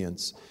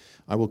disobedience.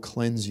 I will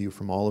cleanse you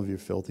from all of your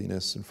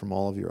filthiness and from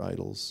all of your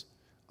idols.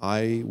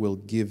 I will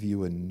give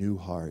you a new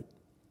heart,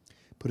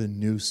 put a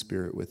new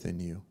spirit within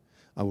you.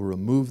 I will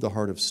remove the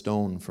heart of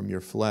stone from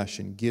your flesh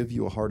and give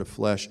you a heart of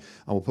flesh.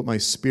 I will put my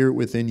spirit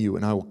within you,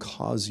 and I will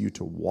cause you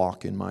to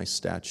walk in my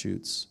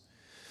statutes.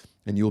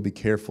 And you will be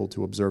careful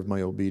to observe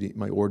my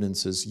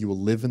ordinances. You will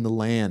live in the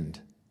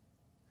land.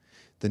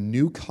 The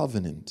new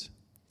covenant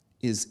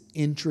is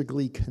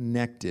intricately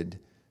connected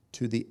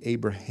to the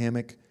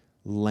Abrahamic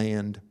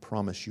land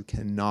promise. You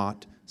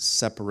cannot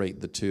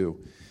separate the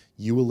two.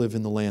 You will live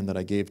in the land that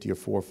I gave to your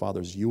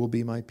forefathers. You will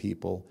be my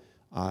people.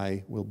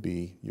 I will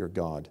be your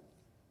God.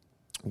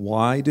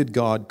 Why did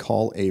God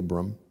call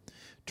Abram,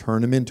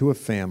 turn him into a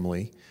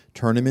family,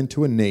 turn him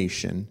into a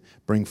nation,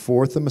 bring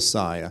forth the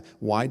Messiah?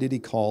 Why did he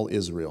call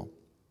Israel?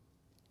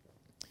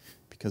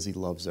 Because he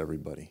loves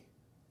everybody.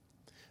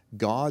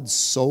 God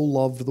so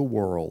loved the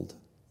world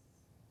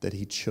that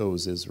he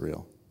chose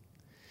Israel.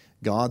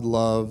 God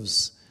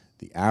loves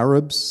the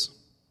Arabs.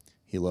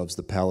 He loves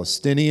the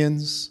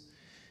Palestinians.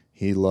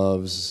 He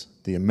loves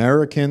the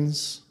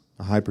Americans,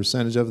 a high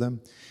percentage of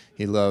them.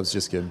 He loves,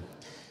 just kidding.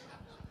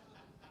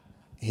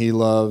 He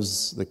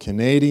loves the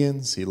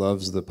Canadians. He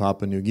loves the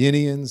Papua New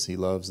Guineans. He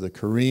loves the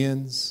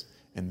Koreans.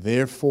 And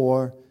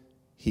therefore,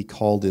 he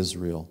called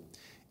Israel.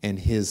 And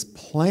his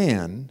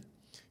plan,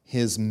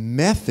 his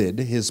method,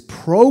 his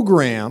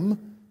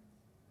program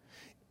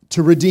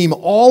to redeem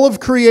all of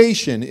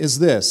creation is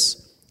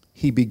this.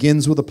 He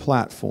begins with a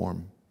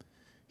platform.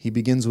 He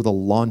begins with a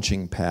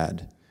launching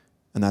pad.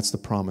 And that's the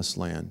promised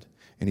land.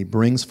 And he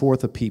brings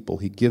forth a people.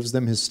 He gives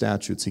them his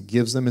statutes. He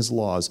gives them his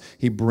laws.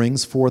 He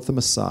brings forth the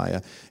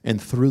Messiah. And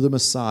through the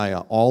Messiah,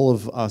 all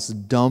of us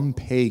dumb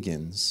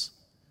pagans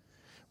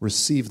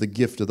receive the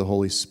gift of the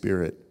Holy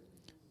Spirit.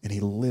 And he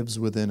lives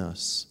within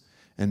us.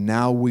 And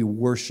now we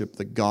worship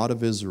the God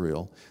of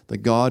Israel, the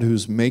God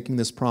who's making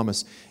this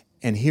promise.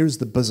 And here's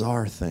the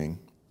bizarre thing.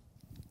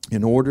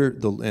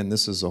 And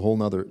this is a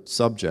whole other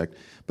subject,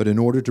 but in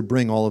order to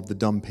bring all of the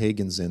dumb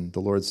pagans in,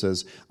 the Lord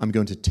says, I'm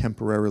going to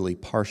temporarily,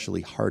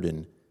 partially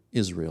harden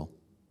Israel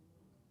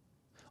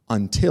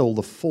until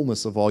the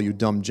fullness of all you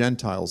dumb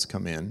Gentiles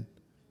come in.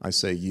 I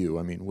say you,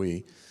 I mean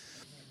we.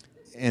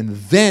 And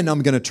then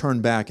I'm going to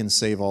turn back and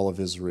save all of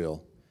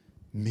Israel.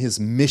 His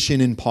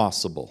mission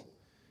impossible.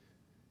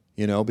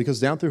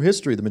 Because down through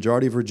history, the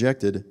majority have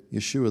rejected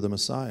Yeshua, the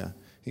Messiah.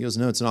 He goes,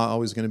 no, it's not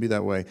always going to be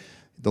that way.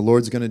 The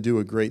Lord's going to do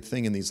a great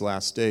thing in these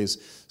last days.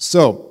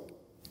 So,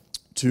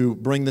 to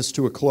bring this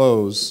to a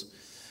close,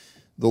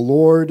 the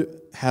Lord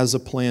has a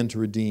plan to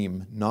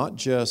redeem, not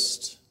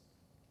just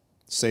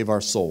save our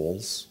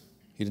souls.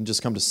 He didn't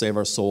just come to save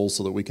our souls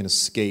so that we can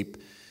escape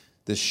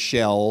this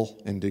shell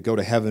and to go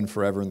to heaven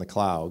forever in the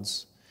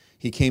clouds.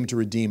 He came to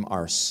redeem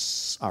our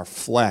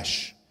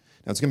flesh.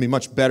 Now, it's going to be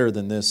much better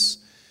than this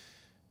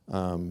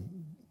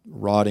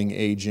rotting,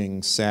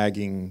 aging,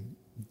 sagging,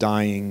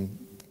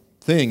 dying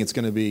thing. It's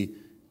going to be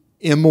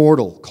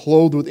immortal,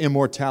 clothed with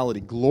immortality,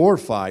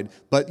 glorified,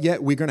 but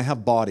yet we're going to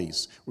have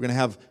bodies. We're going to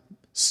have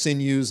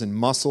sinews and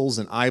muscles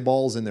and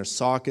eyeballs in their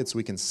sockets.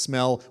 We can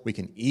smell, we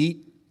can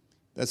eat.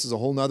 This is a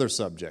whole other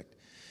subject.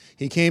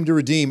 He came to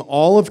redeem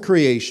all of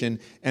creation,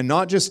 and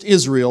not just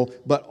Israel,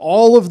 but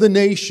all of the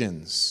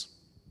nations.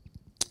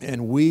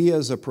 And we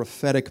as a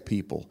prophetic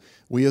people,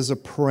 we as a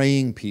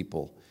praying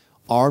people,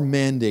 our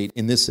mandate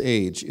in this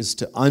age is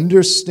to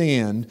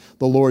understand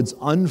the Lord's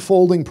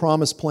unfolding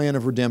promise plan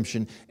of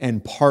redemption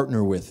and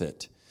partner with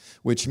it,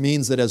 which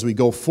means that as we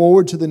go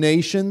forward to the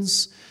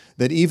nations,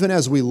 that even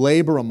as we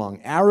labor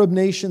among Arab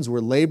nations,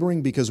 we're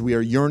laboring because we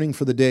are yearning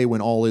for the day when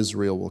all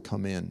Israel will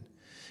come in.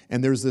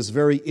 And there's this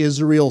very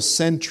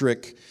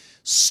Israel-centric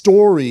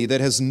story that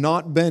has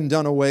not been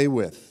done away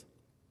with.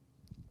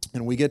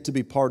 And we get to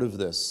be part of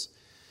this.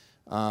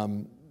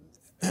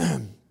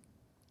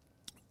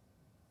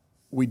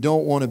 We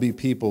don't want to be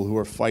people who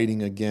are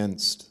fighting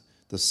against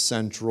the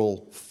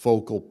central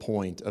focal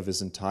point of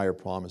his entire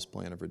promise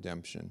plan of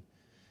redemption.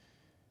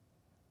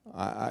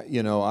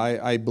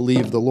 I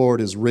believe the Lord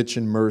is rich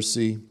in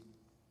mercy,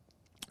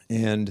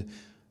 and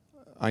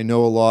I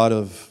know a lot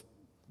of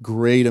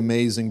great,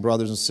 amazing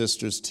brothers and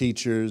sisters,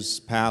 teachers,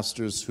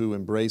 pastors who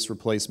embrace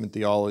replacement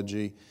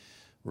theology,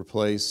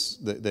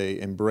 they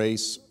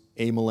embrace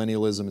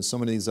amillennialism and so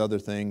many of these other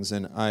things,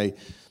 and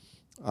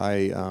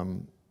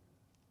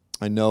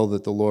I know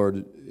that the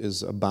Lord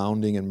is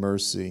abounding in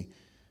mercy.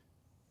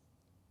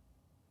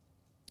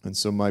 And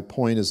so my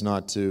point is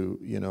not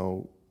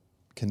to,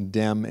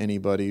 condemn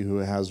anybody who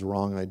has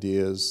wrong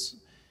ideas.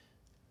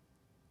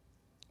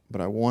 But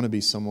I want to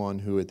be someone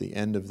who at the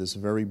end of this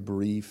very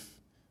brief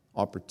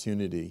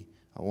opportunity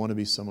I want to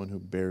be someone who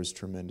bears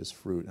tremendous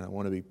fruit, and I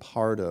want to be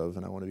part of,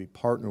 and I want to be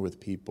partner with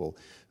people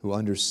who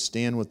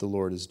understand what the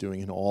Lord is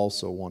doing and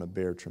also want to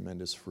bear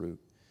tremendous fruit.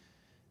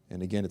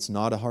 And again, it's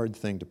not a hard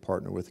thing to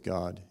partner with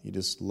God. You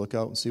just look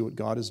out and see what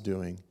God is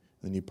doing,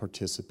 then you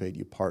participate,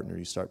 you partner,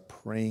 you start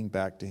praying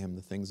back to Him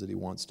the things that He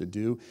wants to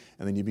do,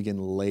 and then you begin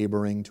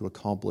laboring to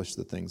accomplish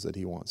the things that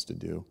He wants to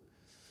do.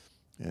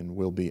 And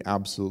we'll be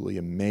absolutely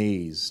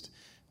amazed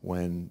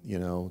when,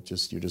 you're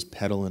just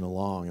pedaling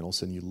along and all of a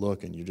sudden you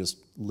look and you're just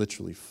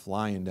literally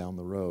flying down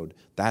the road.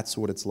 That's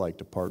what it's like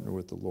to partner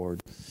with the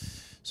Lord.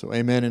 So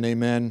amen and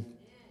amen.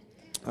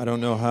 I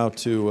don't know how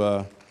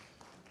to,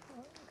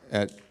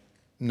 at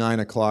 9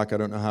 o'clock, I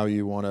don't know how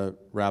you want to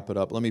wrap it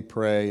up. Let me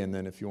pray, and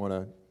then if you want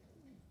to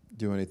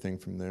do anything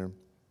from there.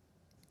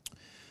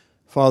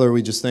 Father,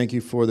 we just thank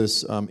you for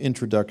this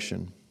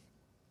introduction.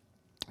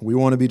 We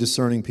want to be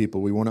discerning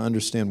people. We want to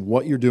understand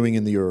what you're doing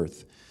in the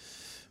earth.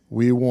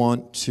 We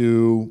want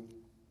to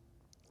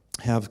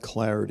have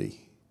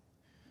clarity,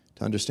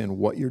 to understand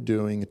what you're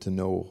doing, and to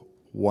know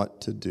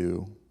what to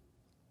do.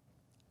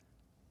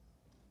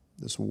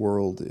 This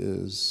world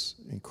is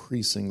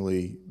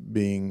increasingly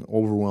being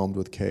overwhelmed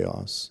with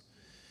chaos.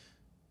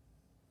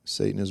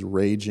 Satan is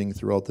raging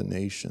throughout the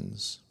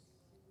nations.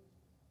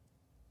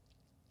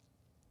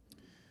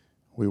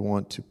 We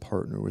want to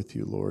partner with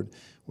you, Lord.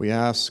 We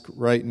ask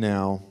right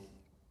now,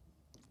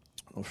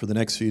 for the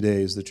next few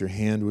days, that your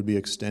hand would be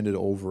extended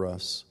over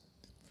us,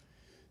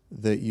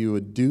 that you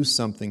would do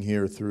something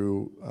here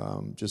through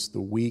just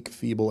the weak,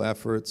 feeble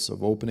efforts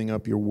of opening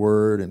up your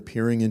word and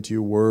peering into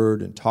your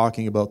word and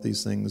talking about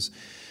these things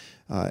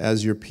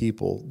as your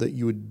people, that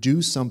you would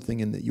do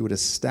something and that you would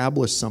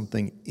establish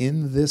something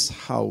in this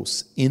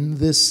house, in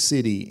this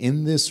city,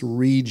 in this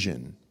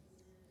region,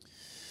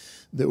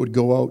 that would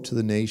go out to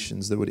the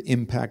nations, that would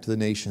impact the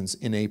nations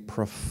in a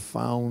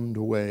profound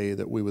way,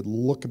 that we would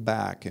look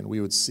back and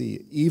we would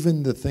see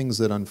even the things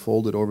that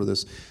unfolded over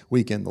this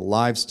weekend, the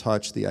lives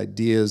touched, the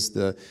ideas,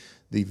 the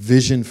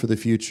vision for the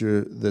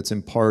future that's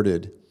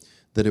imparted,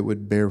 that it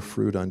would bear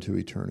fruit unto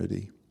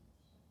eternity.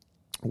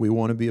 We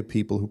want to be a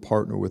people who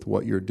partner with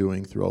what you're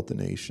doing throughout the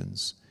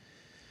nations.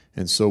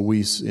 And so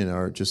we, in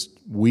our just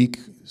weak,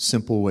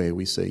 simple way,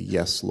 we say,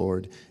 yes,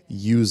 Lord,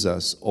 use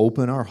us.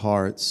 Open our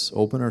hearts,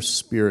 open our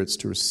spirits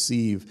to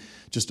receive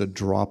just a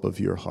drop of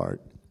your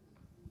heart.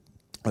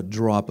 A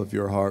drop of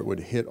your heart would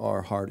hit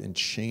our heart and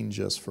change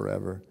us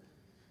forever.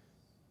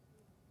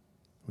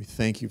 We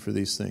thank you for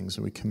these things,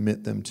 and we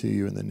commit them to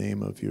you in the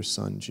name of your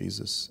Son,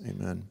 Jesus.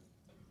 Amen.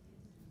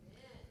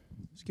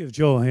 Let's give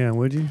Joel a hand,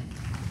 would you?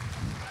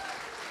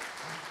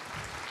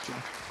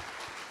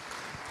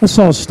 Let's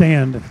all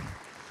stand.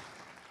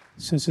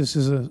 Since this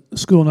is a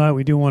school night,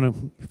 we do want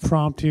to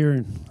prompt here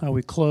and how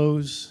we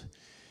close.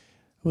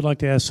 I would like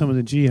to ask some of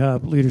the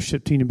GHOP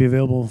leadership team to be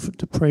available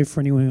to pray for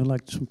anyone who would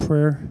like some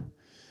prayer.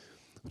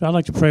 But I'd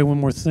like to pray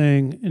one more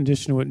thing in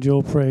addition to what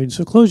Joel prayed.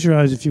 So close your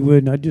eyes if you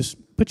would, and I'd just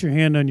put your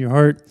hand on your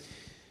heart.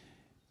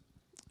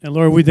 And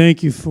Lord, we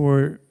thank you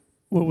for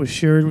what was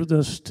shared with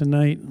us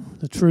tonight,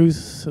 the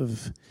truth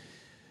of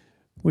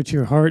where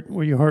your heart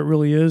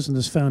really is, and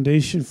this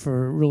foundation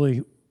for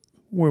really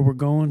where we're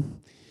going.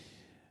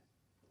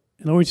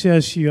 And Lord, we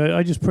ask you,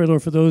 I just pray,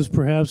 Lord, for those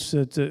perhaps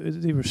that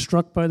they were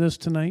struck by this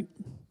tonight,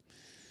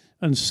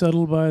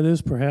 unsettled by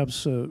this,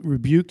 perhaps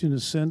rebuked in a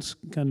sense,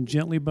 kind of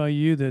gently by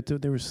you, that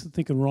they were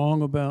thinking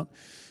wrong about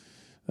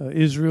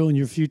Israel and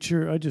your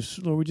future.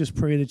 Lord, we just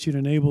pray that you'd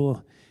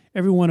enable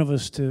every one of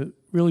us to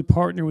really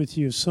partner with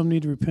you. If some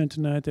need to repent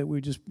tonight, that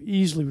we just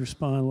easily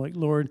respond like,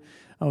 Lord,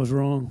 I was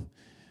wrong.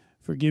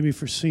 Forgive me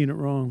for seeing it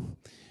wrong.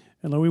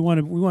 And Lord,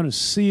 we want to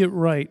see it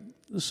right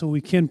so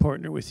we can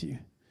partner with you.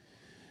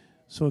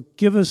 So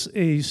give us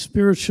a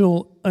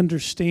spiritual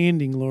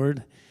understanding,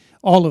 Lord,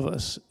 all of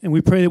us. And we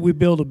pray that we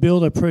be able to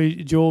build. I pray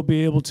Joel will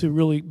be able to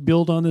really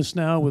build on this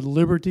now with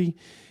liberty.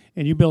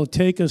 And you'll be able to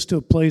take us to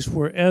a place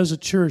where, as a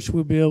church,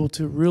 we'll be able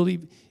to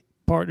really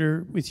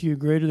partner with you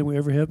greater than we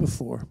ever have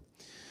before.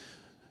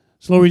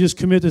 So, Lord, we just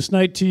commit this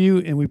night to you.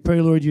 And we pray,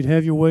 Lord, you'd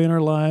have your way in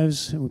our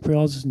lives. And we pray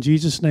all this in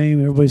Jesus'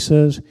 name. Everybody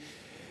says,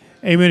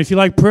 amen. If you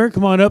like prayer,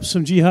 come on up.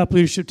 Some GHOP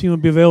leadership team will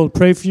be available to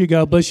pray for you.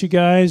 God bless you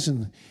guys.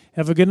 And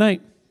have a good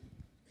night.